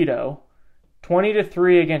Toledo,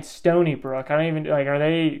 20-3 against Stony Brook. I don't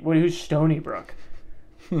even who's Stony Brook?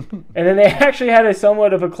 And then they actually had a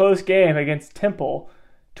somewhat of a close game against Temple,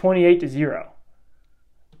 28-0.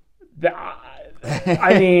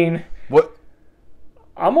 I mean, what?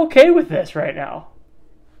 I'm okay with this right now.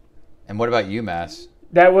 And what about UMass?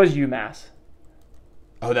 That was UMass.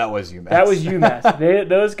 Oh, that was UMass. That was UMass.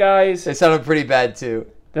 Those guys. They sounded pretty bad too.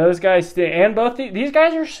 Those guys and both these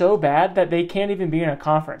guys are so bad that they can't even be in a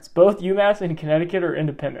conference. Both UMass and Connecticut are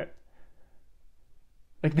independent.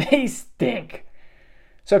 Like they stink.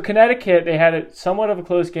 So Connecticut, they had a somewhat of a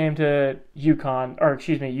close game to Utah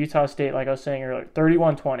State, like I was saying earlier,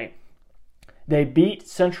 31-20. They beat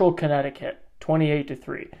Central Connecticut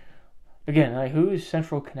 28-3. Again, like who is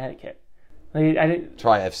Central Connecticut? I didn't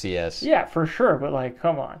try FCS. Yeah, for sure, but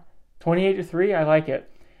come on. 28-3, I like it.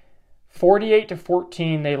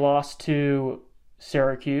 48-14, they lost to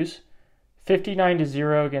Syracuse.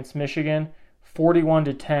 59-0 against Michigan.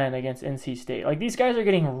 41-10 against NC State. Like these guys are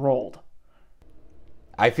getting rolled.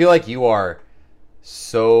 I feel like you are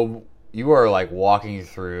like walking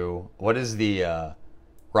through what is the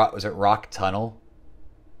was it Rock Tunnel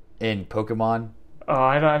in Pokemon? Oh,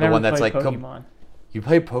 I never one that's played like Pokemon. You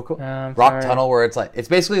play Pokemon Rock sorry. Tunnel where it's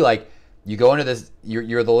basically like you go into this.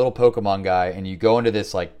 You're the little Pokemon guy and you go into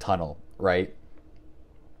this like tunnel, right?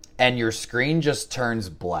 And your screen just turns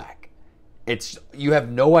black. You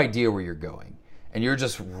have no idea where you're going, and you're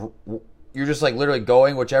just like literally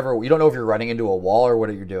going whichever. You don't know if you're running into a wall or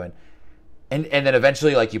what you're doing, and then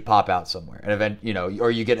eventually like you pop out somewhere,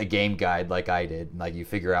 or you get a game guide like I did, and like you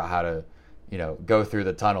figure out how to, go through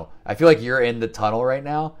the tunnel. I feel like you're in the tunnel right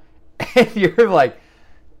now, and you're like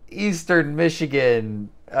Eastern Michigan,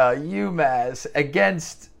 UMass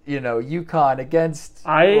against UConn against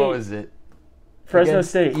what was it? Fresno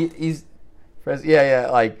State. Yeah.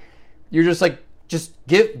 Like you're just like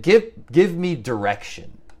give me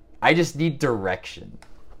direction. I just need direction.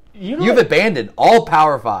 You've abandoned all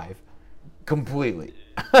Power 5 completely.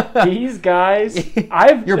 These guys,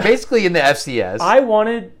 You're basically in the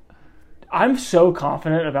FCS. I'm so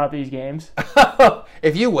confident about these games.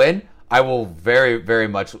 If you win, I will very, very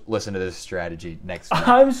much listen to this strategy next week.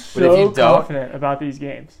 I'm so confident about these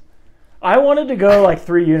games. I wanted to go like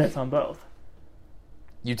 3 units on both.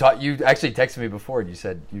 You actually texted me before and you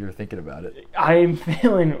said you were thinking about it. I'm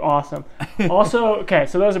feeling awesome. Also, okay,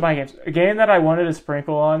 so those are my games. A game that I wanted to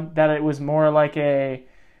sprinkle on, that it was more like it's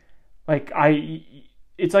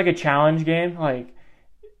like a challenge game. Like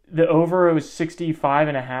the over was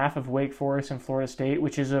 65.5 of Wake Forest and Florida State,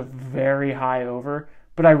 which is a very high over.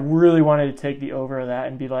 But I really wanted to take the over of that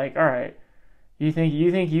and be like, all right, you think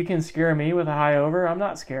you can scare me with a high over? I'm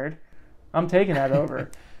not scared. I'm taking that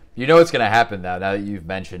over. You know what's going to happen now. Now that you've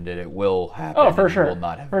mentioned it, it will happen. Oh, for sure. Will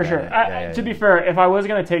not have for sure. To be fair, if I was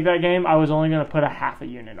going to take that game, I was only going to put a half a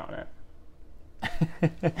unit on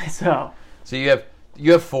it. So you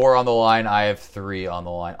have 4 on the line. I have 3 on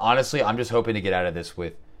the line. Honestly, I'm just hoping to get out of this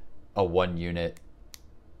with a 1 unit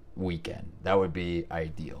weekend. That would be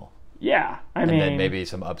ideal. Yeah, and then maybe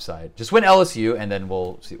some upside. Just win LSU, and then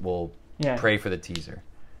we'll pray for the teaser.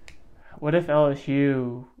 What if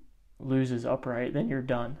LSU loses upright? Then you're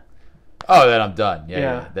done. Oh, then I'm done.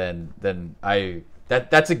 Yeah. Then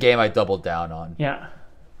that's a game I doubled down on. Yeah.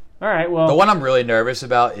 All right. Well, the one I'm really nervous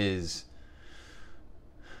about is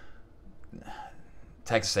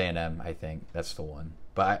Texas A&M. I think that's the one.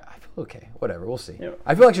 But I feel okay. Whatever. We'll see. Yeah.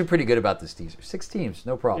 I feel actually pretty good about this teaser. 6 teams,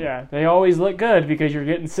 no problem. Yeah, they always look good because you're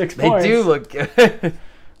getting 6 points. They do look good.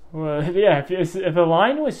 Well, yeah. If the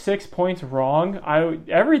line was 6 points wrong,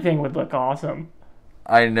 everything would look awesome.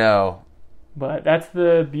 I know. But that's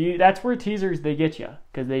the beauty. That's where teasers they get you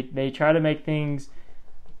because they try to make things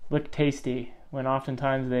look tasty when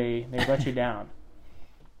oftentimes they let you down.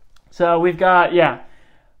 So we've got, yeah.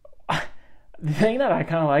 The thing that I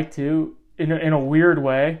kind of like too, in a weird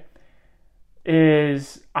way,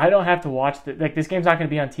 is I don't have to watch this game's not going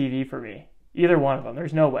to be on TV for me. Either one of them.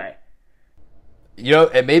 There's no way. You know,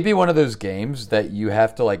 it may be one of those games that you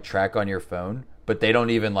have to like track on your phone, but they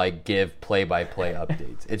don't even like give play-by-play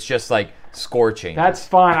updates. It's just like score changes. That's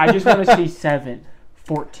fine. I just want to see 7,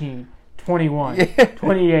 14, 21,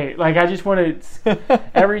 28. Like, I just want to,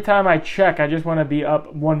 every time I check, I just want to be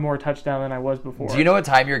up one more touchdown than I was before. Do you know what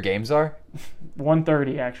time your games are?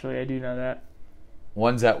 1:30, actually. I do know that.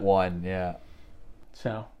 One's at 1, yeah.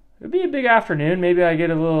 So, it'd be a big afternoon. Maybe I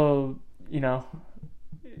get a little, a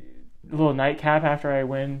little nightcap after I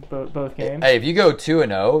win both games. Hey, if you go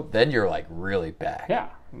 2-0, then you're like really back. Yeah.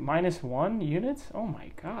 -1 units? Oh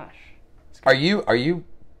my gosh. Are you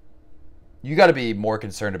you got to be more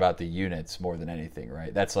concerned about the units more than anything,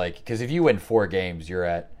 right? That's like, because if you win 4 games, you're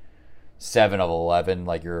at 7 of 11,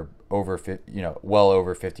 like you're over, well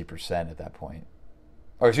over 50% at that point.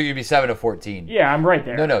 Or so you'd be 7 of 14. Yeah, I'm right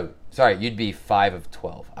there. No, sorry, you'd be 5 of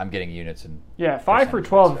 12. I'm getting units and 5 for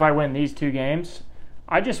 12 if I win these 2 games.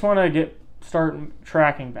 I just want to start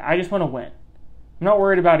tracking. I just want to win. I'm not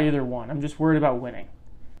worried about either one. I'm just worried about winning.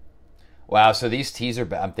 Wow, so these teaser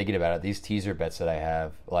bets, I'm thinking about it, these teaser bets that I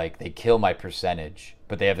have, like, they kill my percentage,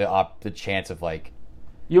 but they have the chance of, like,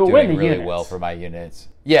 you'll doing win the really units. well for my units.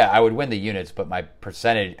 Yeah, I would win the units, but my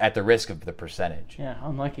percentage, at the risk of the percentage. Yeah,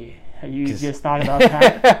 unlucky. You just thought about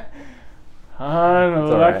that.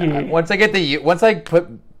 Unlucky. Right. Once I put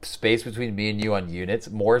space between me and you on units,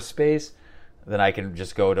 more space, then I can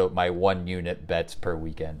just go to my 1 unit bets per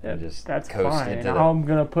weekend and just that's coast fine. into Now I'm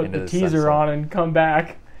going to put the teaser sunset. on and come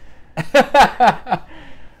back.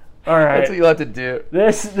 All right. That's what you'll have to do.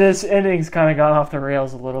 This inning's kind of gone off the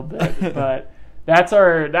rails a little bit, but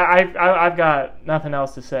I've got nothing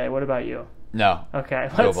else to say. What about you? No. Okay,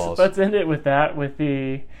 Balls. let's end it with that, with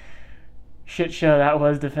the shit show that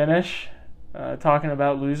was to finish. Talking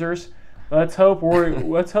about losers. Let's hope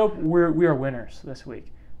we are winners this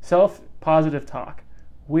week. Self-positive talk.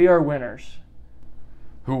 We are winners.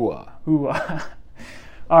 Hooah. Hooah.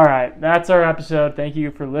 All right, that's our episode. Thank you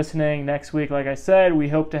for listening. Next week, like I said, we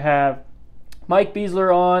hope to have Mike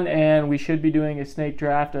Beasler on, and we should be doing a snake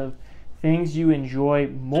draft of things you enjoy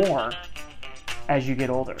more as you get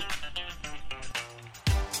older.